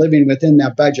that we're living within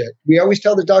that budget. We always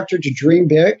tell the doctor to dream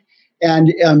big.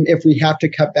 And if we have to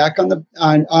cut back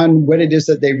on what it is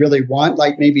that they really want,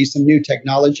 like maybe some new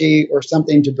technology or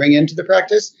something to bring into the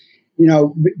practice,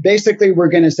 basically we're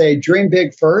going to say dream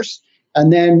big first,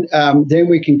 and then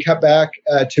we can cut back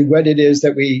to what it is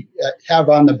that we have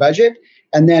on the budget.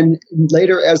 And then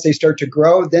later, as they start to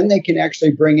grow, then they can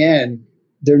actually bring in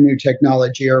their new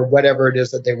technology or whatever it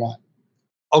is that they want.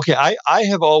 Okay, I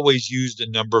have always used a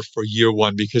number for year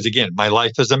one because, again, my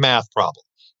life is a math problem.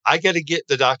 I got to get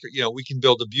the doctor, we can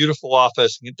build a beautiful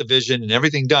office and get the vision and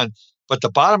everything done. But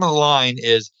the bottom of the line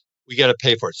is we got to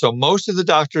pay for it. So most of the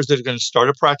doctors that are going to start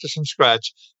a practice from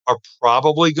scratch are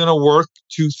probably going to work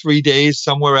 2-3 days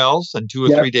somewhere else and 2 or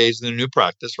 3 days in their new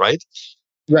practice, right?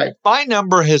 Right. My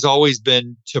number has always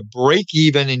been to break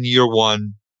even in year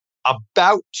one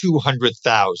about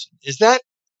 200,000. Is that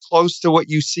close to what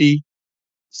you see?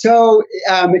 So,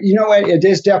 you know what? It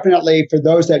is definitely for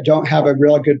those that don't have a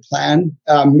real good plan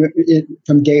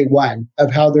from day one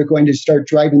of how they're going to start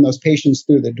driving those patients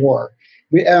through the door.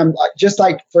 We, just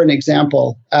like for an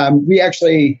example, we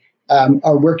actually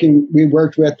we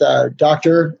worked with a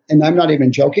doctor, and I'm not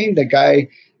even joking. The guy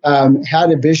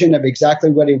had a vision of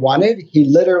exactly what he wanted. He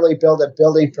literally built a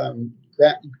building from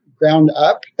ground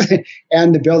up,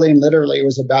 and the building literally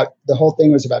the whole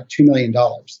thing was about $2 million,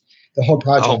 the whole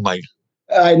project. Oh my.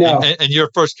 I know. And your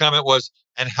first comment was,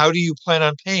 and how do you plan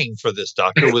on paying for this,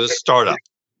 doctor, with a startup?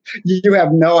 You have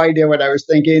no idea what I was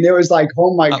thinking. It was like,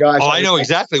 oh my gosh. I know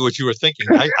exactly what you were thinking.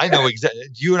 I know exactly.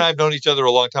 You and I have known each other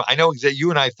a long time. I know exactly. You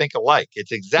and I think alike.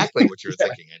 It's exactly what you're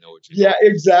thinking. I know what you're thinking. Yeah,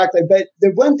 exactly. But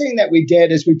the one thing that we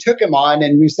did is we took him on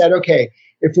and we said, okay,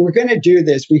 if we're going to do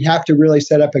this, we have to really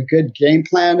set up a good game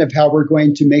plan of how we're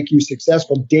going to make you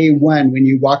successful day one when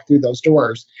you walk through those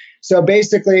doors. So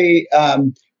basically,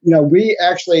 we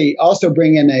actually also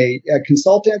bring in a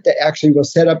consultant that actually will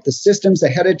set up the systems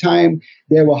ahead of time.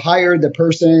 They will hire the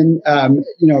person,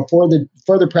 for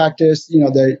the practice,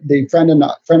 the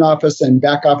front office and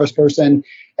back office person.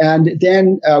 And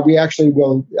then we actually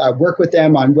will work with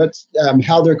them on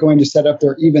how they're going to set up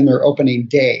their opening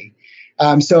day.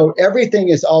 So everything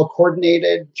is all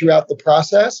coordinated throughout the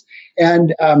process.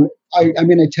 And I'm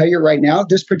going to tell you right now,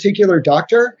 this particular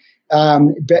doctor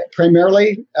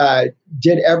primarily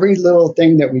did every little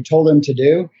thing that we told him to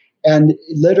do, and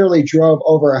literally drove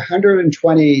over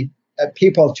 120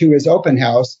 people to his open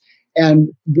house, and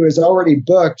was already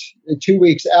booked 2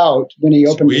 weeks out when he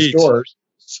opened his doors.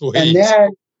 Sweet. And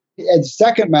then the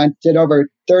second month did over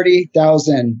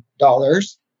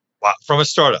 $30,000. Wow, from a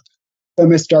startup.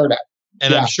 And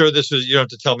yeah. I'm sure this was, you don't have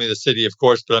to tell me the city, of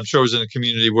course, but I'm sure it was in a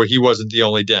community where he wasn't the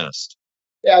only dentist.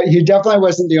 Yeah, he definitely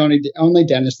wasn't the only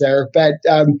dentist there, but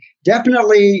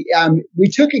definitely we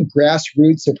took a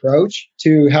grassroots approach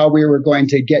to how we were going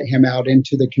to get him out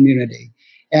into the community,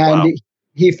 and wow.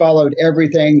 He followed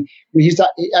everything. He's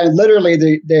literally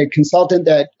the consultant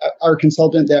our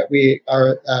consultant that we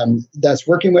are that's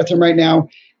working with him right now.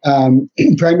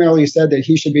 Primarily said that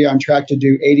he should be on track to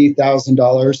do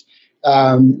 $80,000,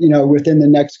 within the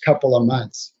next couple of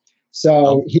months.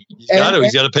 So he's got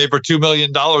to pay for $2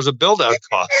 million of build-out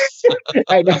costs.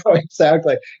 I know,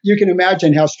 exactly. You can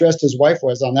imagine how stressed his wife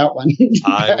was on that one.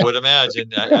 I would imagine.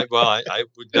 I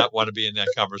would not want to be in that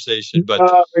conversation. But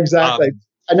exactly.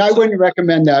 And I wouldn't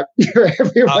recommend that for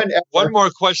everyone. One more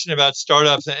question about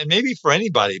startups, and maybe for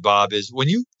anybody, Bob, is when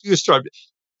you do a startup,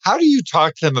 how do you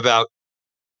talk to them about,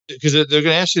 because they're going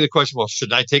to ask you the question, well,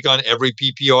 should I take on every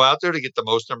PPO out there to get the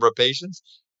most number of patients?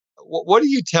 What do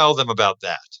you tell them about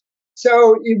that?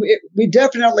 So we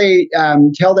definitely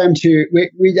tell them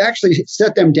we actually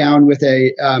set them down with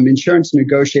a insurance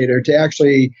negotiator to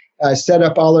actually set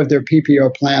up all of their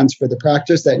PPO plans for the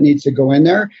practice that needs to go in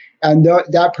there. And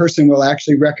that person will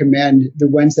actually recommend the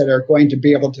ones that are going to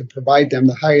be able to provide them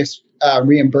the highest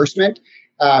reimbursement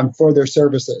for their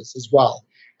services as well.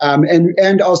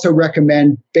 And also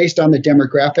recommend based on the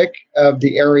demographic of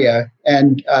the area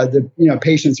and the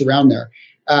patients around there.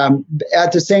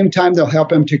 At the same time, they'll help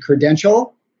them to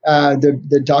credential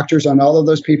the doctors on all of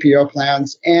those PPO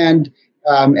plans, and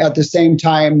at the same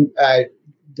time,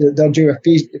 they'll do a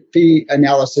fee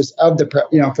analysis of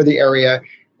for the area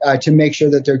to make sure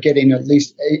that they're getting at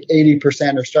least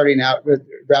 80% or starting out with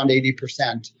around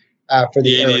 80% for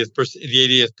the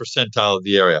 80th percentile of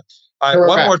the area. All right,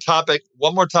 one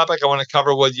more topic I want to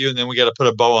cover with you, and then we got to put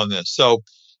a bow on this. So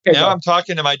now I'm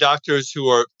talking to my doctors who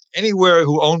are anywhere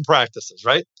who own practices,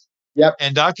 right? Yep.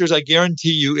 And doctors, I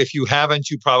guarantee you, if you haven't,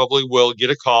 you probably will get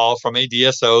a call from a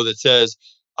DSO that says,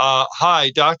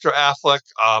 hi, Dr. Affleck,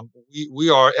 we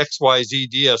are XYZ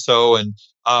DSO, and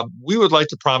we would like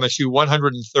to promise you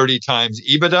 130 times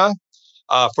EBITDA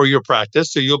for your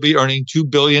practice. So you'll be earning $2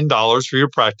 billion for your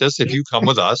practice if you come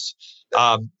with us.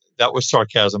 That was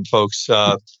sarcasm, folks.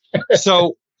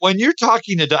 So when you're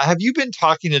talking have you been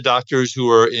talking to doctors who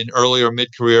are in early or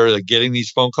mid-career, like getting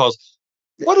these phone calls?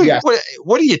 What do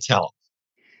you tell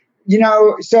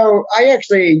them? So I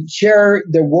actually share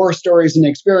the war stories and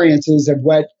experiences of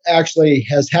what actually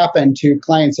has happened to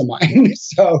clients of mine.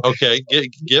 So okay,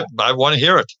 I want to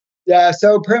hear it. Yeah.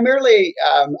 So primarily,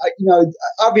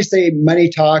 obviously money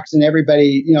talks, and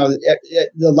everybody,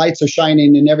 the lights are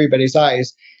shining in everybody's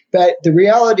eyes. But the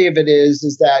reality of it is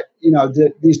that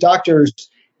these doctors,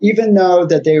 even though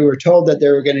that they were told that they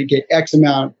were going to get X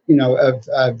amount,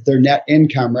 of their net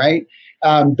income, right?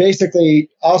 Basically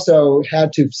also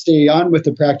had to stay on with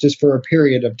the practice for a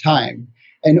period of time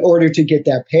in order to get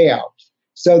that payout.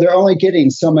 So they're only getting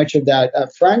so much of that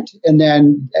up front and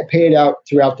then pay it out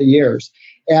throughout the years.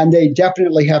 And they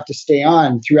definitely have to stay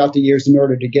on throughout the years in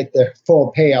order to get the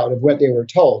full payout of what they were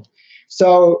told.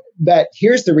 So, but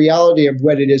here's the reality of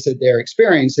what it is that they're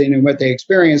experiencing. And what they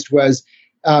experienced was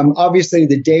obviously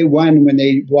the day one when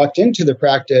they walked into the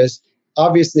practice,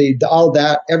 obviously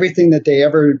everything that they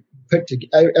ever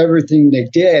everything they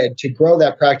did to grow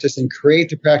that practice and create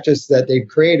the practice that they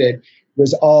created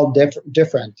was all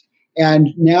different. And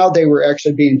now they were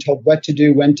actually being told what to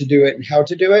do, when to do it, and how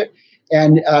to do it.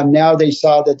 And now they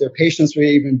saw that their patients were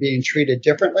even being treated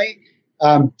differently.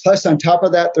 Plus, on top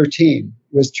of that, their team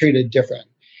was treated different.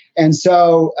 And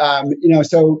so,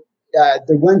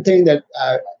 the one thing that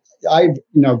I've,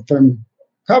 from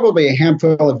probably a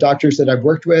handful of doctors that I've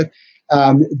worked with,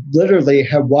 literally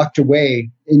have walked away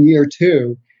in year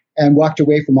 2 and walked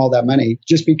away from all that money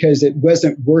just because it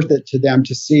wasn't worth it to them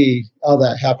to see all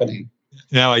that happening.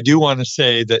 Now, I do want to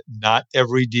say that not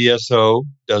every DSO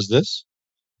does this.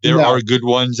 There are good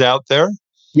ones out there.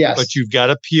 Yes. But you've got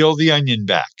to peel the onion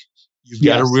back. You've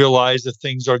got to realize that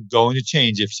things are going to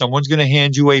change. If someone's going to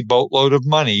hand you a boatload of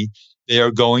money, they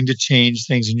are going to change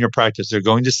things in your practice. They're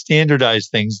going to standardize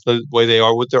things the way they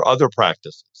are with their other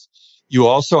practices. You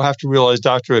also have to realize,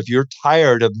 doctor, if you're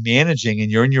tired of managing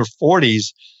and you're in your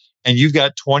 40s and you've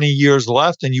got 20 years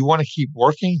left and you want to keep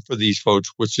working for these folks,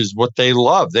 which is what they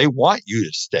love, they want you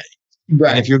to stay.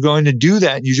 Right. And if you're going to do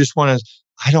that and you just want to,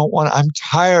 I'm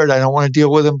tired. I don't want to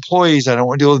deal with employees. I don't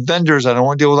want to deal with vendors. I don't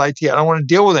want to deal with IT. I don't want to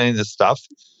deal with any of this stuff.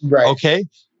 Right. Okay.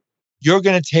 You're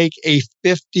going to take a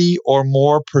 50 or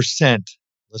more percent.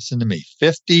 Listen to me,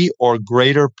 50 or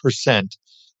greater percent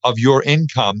of your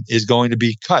income is going to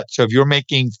be cut. So if you're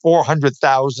making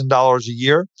 $400,000 a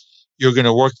year, you're going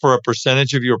to work for a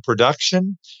percentage of your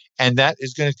production, and that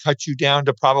is going to cut you down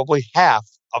to probably half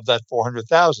of that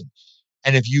 400,000.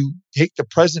 And if you take the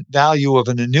present value of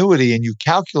an annuity and you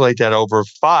calculate that over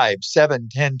 5, 7,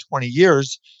 10, 20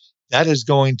 years, that is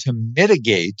going to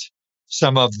mitigate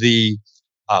some of the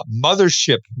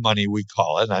mothership money, we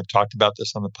call it. And I've talked about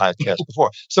this on the podcast before.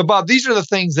 So, Bob, these are the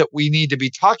things that we need to be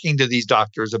talking to these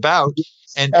doctors about.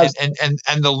 And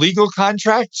the legal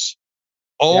contracts.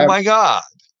 Oh, my God.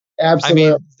 Absolutely.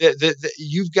 I mean,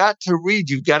 you've got to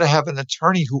read. You've got to have an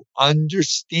attorney who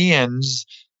understands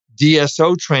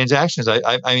DSO transactions.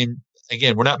 I mean,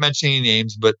 again, we're not mentioning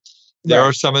names, but there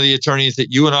are some of the attorneys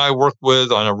that you and I work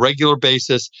with on a regular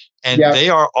basis, and they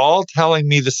are all telling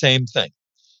me the same thing.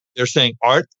 They're saying,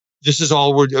 Art, this is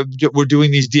all we're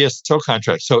doing these DSO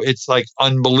contracts. So it's like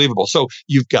unbelievable. So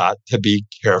you've got to be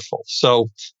careful. So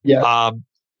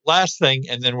last thing,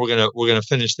 and then we're gonna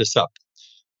finish this up.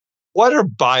 What are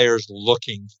buyers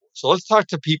looking for? So let's talk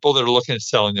to people that are looking at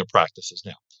selling their practices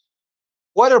now.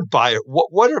 What are buyers?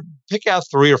 Pick out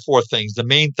 3 or 4 things, the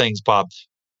main things, Bob.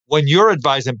 When you're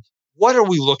advising, what are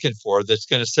we looking for that's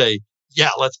going to say,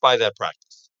 yeah, let's buy that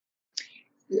practice?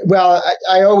 Well,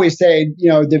 I always say,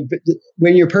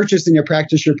 when you're purchasing your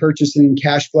practice, you're purchasing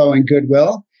cash flow and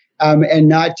goodwill, and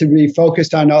not to be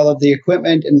focused on all of the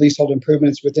equipment and leasehold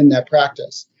improvements within that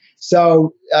practice.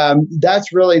 So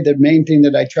that's really the main thing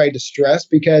that I try to stress,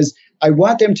 because I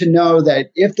want them to know that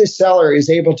if the seller is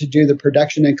able to do the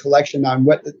production and collection on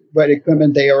what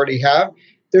equipment they already have,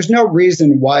 there's no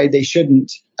reason why they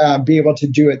shouldn't be able to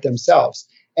do it themselves.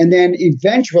 And then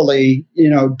eventually,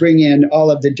 bring in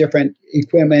all of the different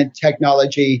equipment,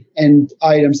 technology, and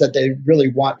items that they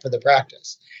really want for the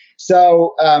practice.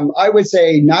 So I would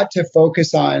say not to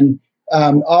focus on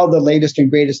all the latest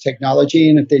and greatest technology.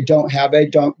 And if they don't have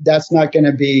it, that's not going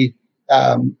to be,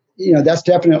 that's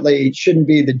definitely shouldn't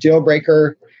be the deal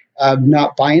breaker of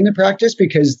not buying the practice,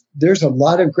 because there's a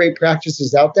lot of great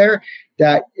practices out there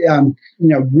that,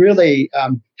 really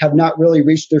have not really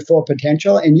reached their full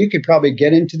potential. And you could probably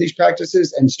get into these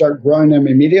practices and start growing them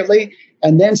immediately,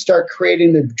 and then start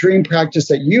creating the dream practice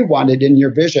that you wanted in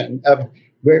your vision of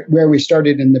where we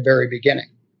started in the very beginning,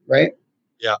 right?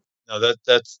 Yeah, no,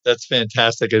 that's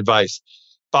fantastic advice.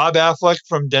 Bob Affleck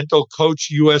from Dental Coach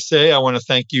USA, I want to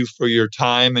thank you for your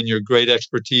time and your great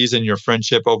expertise and your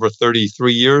friendship over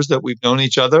 33 years that we've known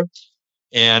each other.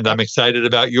 And I'm excited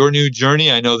about your new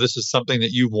journey. I know this is something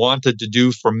that you've wanted to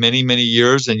do for many, many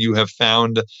years, and you have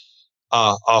found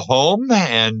a home.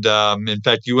 And in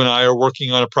fact, you and I are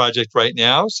working on a project right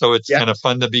now. So it's kind of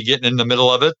fun to be getting in the middle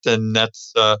of it. And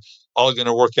that's all going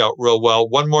to work out real well.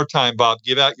 One more time, Bob,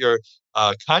 give out your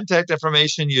contact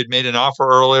information. You had made an offer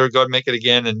earlier. Go ahead and make it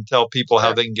again and tell people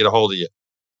how they can get a hold of you.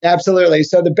 Absolutely.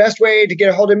 So the best way to get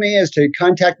a hold of me is to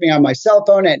contact me on my cell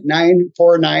phone at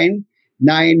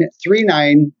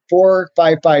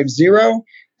 949-939-4550.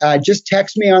 Just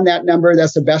text me on that number.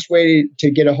 That's the best way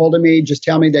to get a hold of me. Just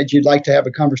tell me that you'd like to have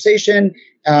a conversation,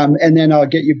 and then I'll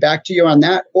get you back to you on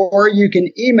that. Or you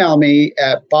can email me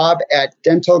at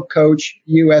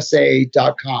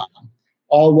bob@dentalcoachusa.com.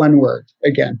 All one word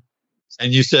again.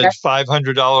 And you said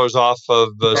 $500 off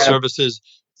of services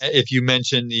if you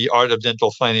mention the Art of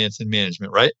Dental Finance and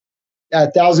Management, right?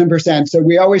 1,000%. So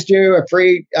we always do a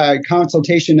free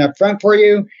consultation up front for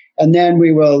you, and then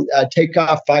we will take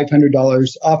off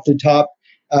 $500 off the top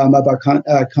of our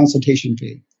consultation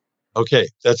fee. Okay,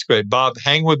 that's great. Bob,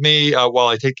 hang with me while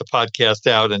I take the podcast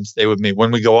out and stay with me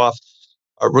when we go off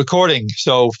recording.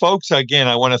 So, folks, again,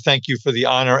 I want to thank you for the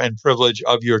honor and privilege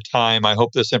of your time. I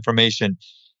hope this information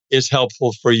is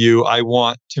helpful for you. I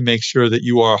want to make sure that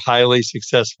you are highly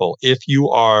successful. If you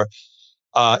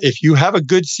have a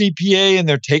good CPA and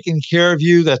they're taking care of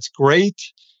you, that's great.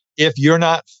 If you're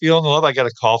not feeling the love, I got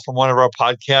a call from one of our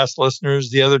podcast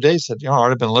listeners the other day, said,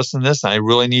 Art, I've been listening to this and I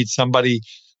really need somebody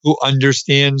who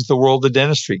understands the world of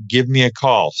dentistry. Give me a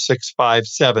call,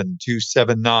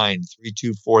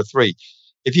 657-279-3243.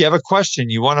 If you have a question,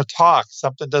 you want to talk,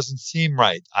 something doesn't seem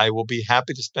right, I will be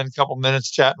happy to spend a couple minutes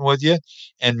chatting with you,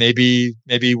 and maybe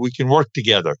we can work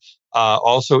together.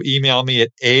 Also, email me at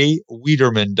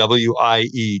awiederman,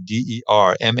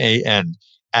 WIEDERMAN,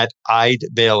 at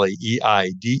eidbailey,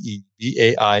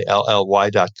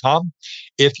 EIDEBAILLY.com.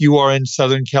 If you are in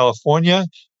Southern California,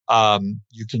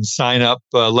 you can sign up.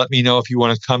 Let me know if you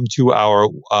want to come to our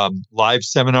live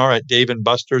seminar at Dave &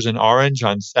 Buster's in Orange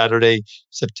on Saturday,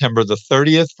 September the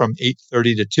 30th from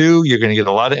 8:30 to 2. You're going to get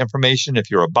a lot of information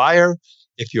if you're a buyer,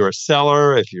 if you're a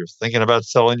seller, if you're thinking about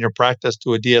selling your practice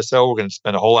to a DSO. We're going to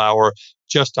spend a whole hour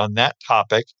just on that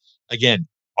topic. Again,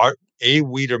 Art A.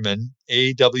 Wiederman,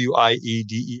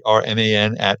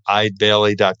 AWIEDERMAN at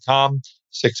eidbailey.com,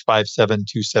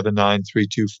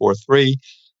 657-279-3243.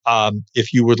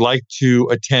 If you would like to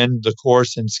attend the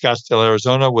course in Scottsdale,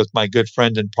 Arizona with my good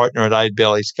friend and partner at Eid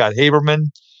Bailey, Scott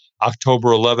Haberman, October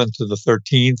 11th to the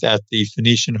 13th at the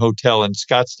Phoenician Hotel in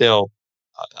Scottsdale.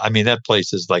 That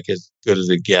place is like as good as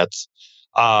it gets.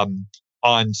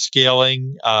 On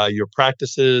scaling your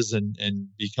practices and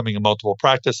becoming a multiple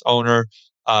practice owner.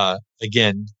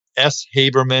 Again, S.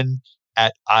 Haberman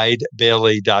at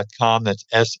eidbailey.com. That's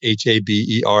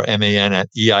SHABERMAN at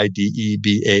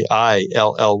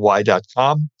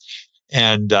EIDEBAILLY.com.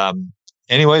 And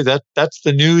anyway, that's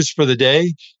the news for the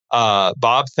day.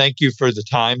 Bob, thank you for the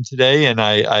time today. And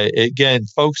I again,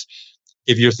 folks,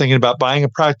 if you're thinking about buying a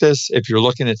practice, if you're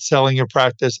looking at selling your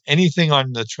practice, anything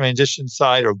on the transition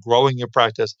side or growing your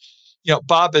practice,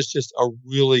 Bob is just a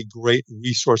really great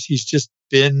resource. He's just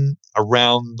been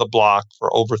around the block for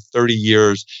over 30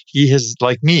 years. He has,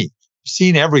 like me,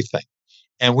 seen everything.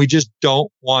 And we just don't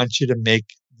want you to make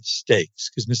mistakes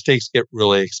because mistakes get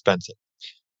really expensive.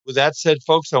 With that said,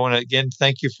 folks, I want to again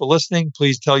thank you for listening.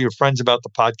 Please tell your friends about the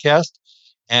podcast.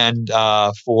 And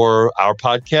for our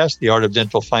podcast, The Art of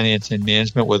Dental Finance and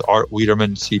Management with Art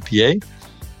Wiederman, CPA,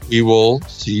 we will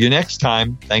see you next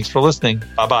time. Thanks for listening.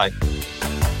 Bye-bye.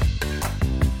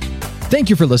 Thank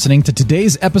you for listening to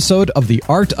today's episode of the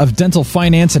Art of Dental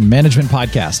Finance and Management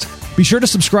podcast. Be sure to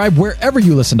subscribe wherever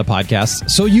you listen to podcasts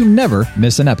so you never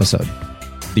miss an episode.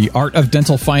 The Art of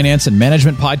Dental Finance and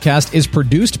Management podcast is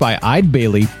produced by Eid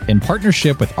Bailey in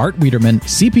partnership with Art Wiederman,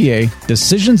 CPA,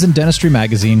 Decisions in Dentistry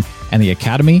Magazine, and the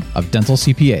Academy of Dental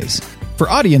CPAs. For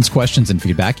audience questions and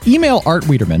feedback, email Art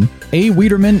Wiederman,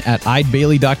 awiederman at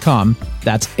eidbailey.com.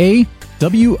 That's AWIEDERMAN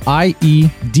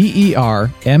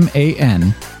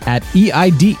at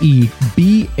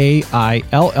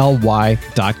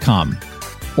EIDEBAILLY.com.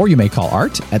 Or you may call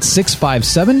Art at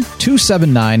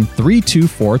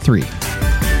 657-279-3243.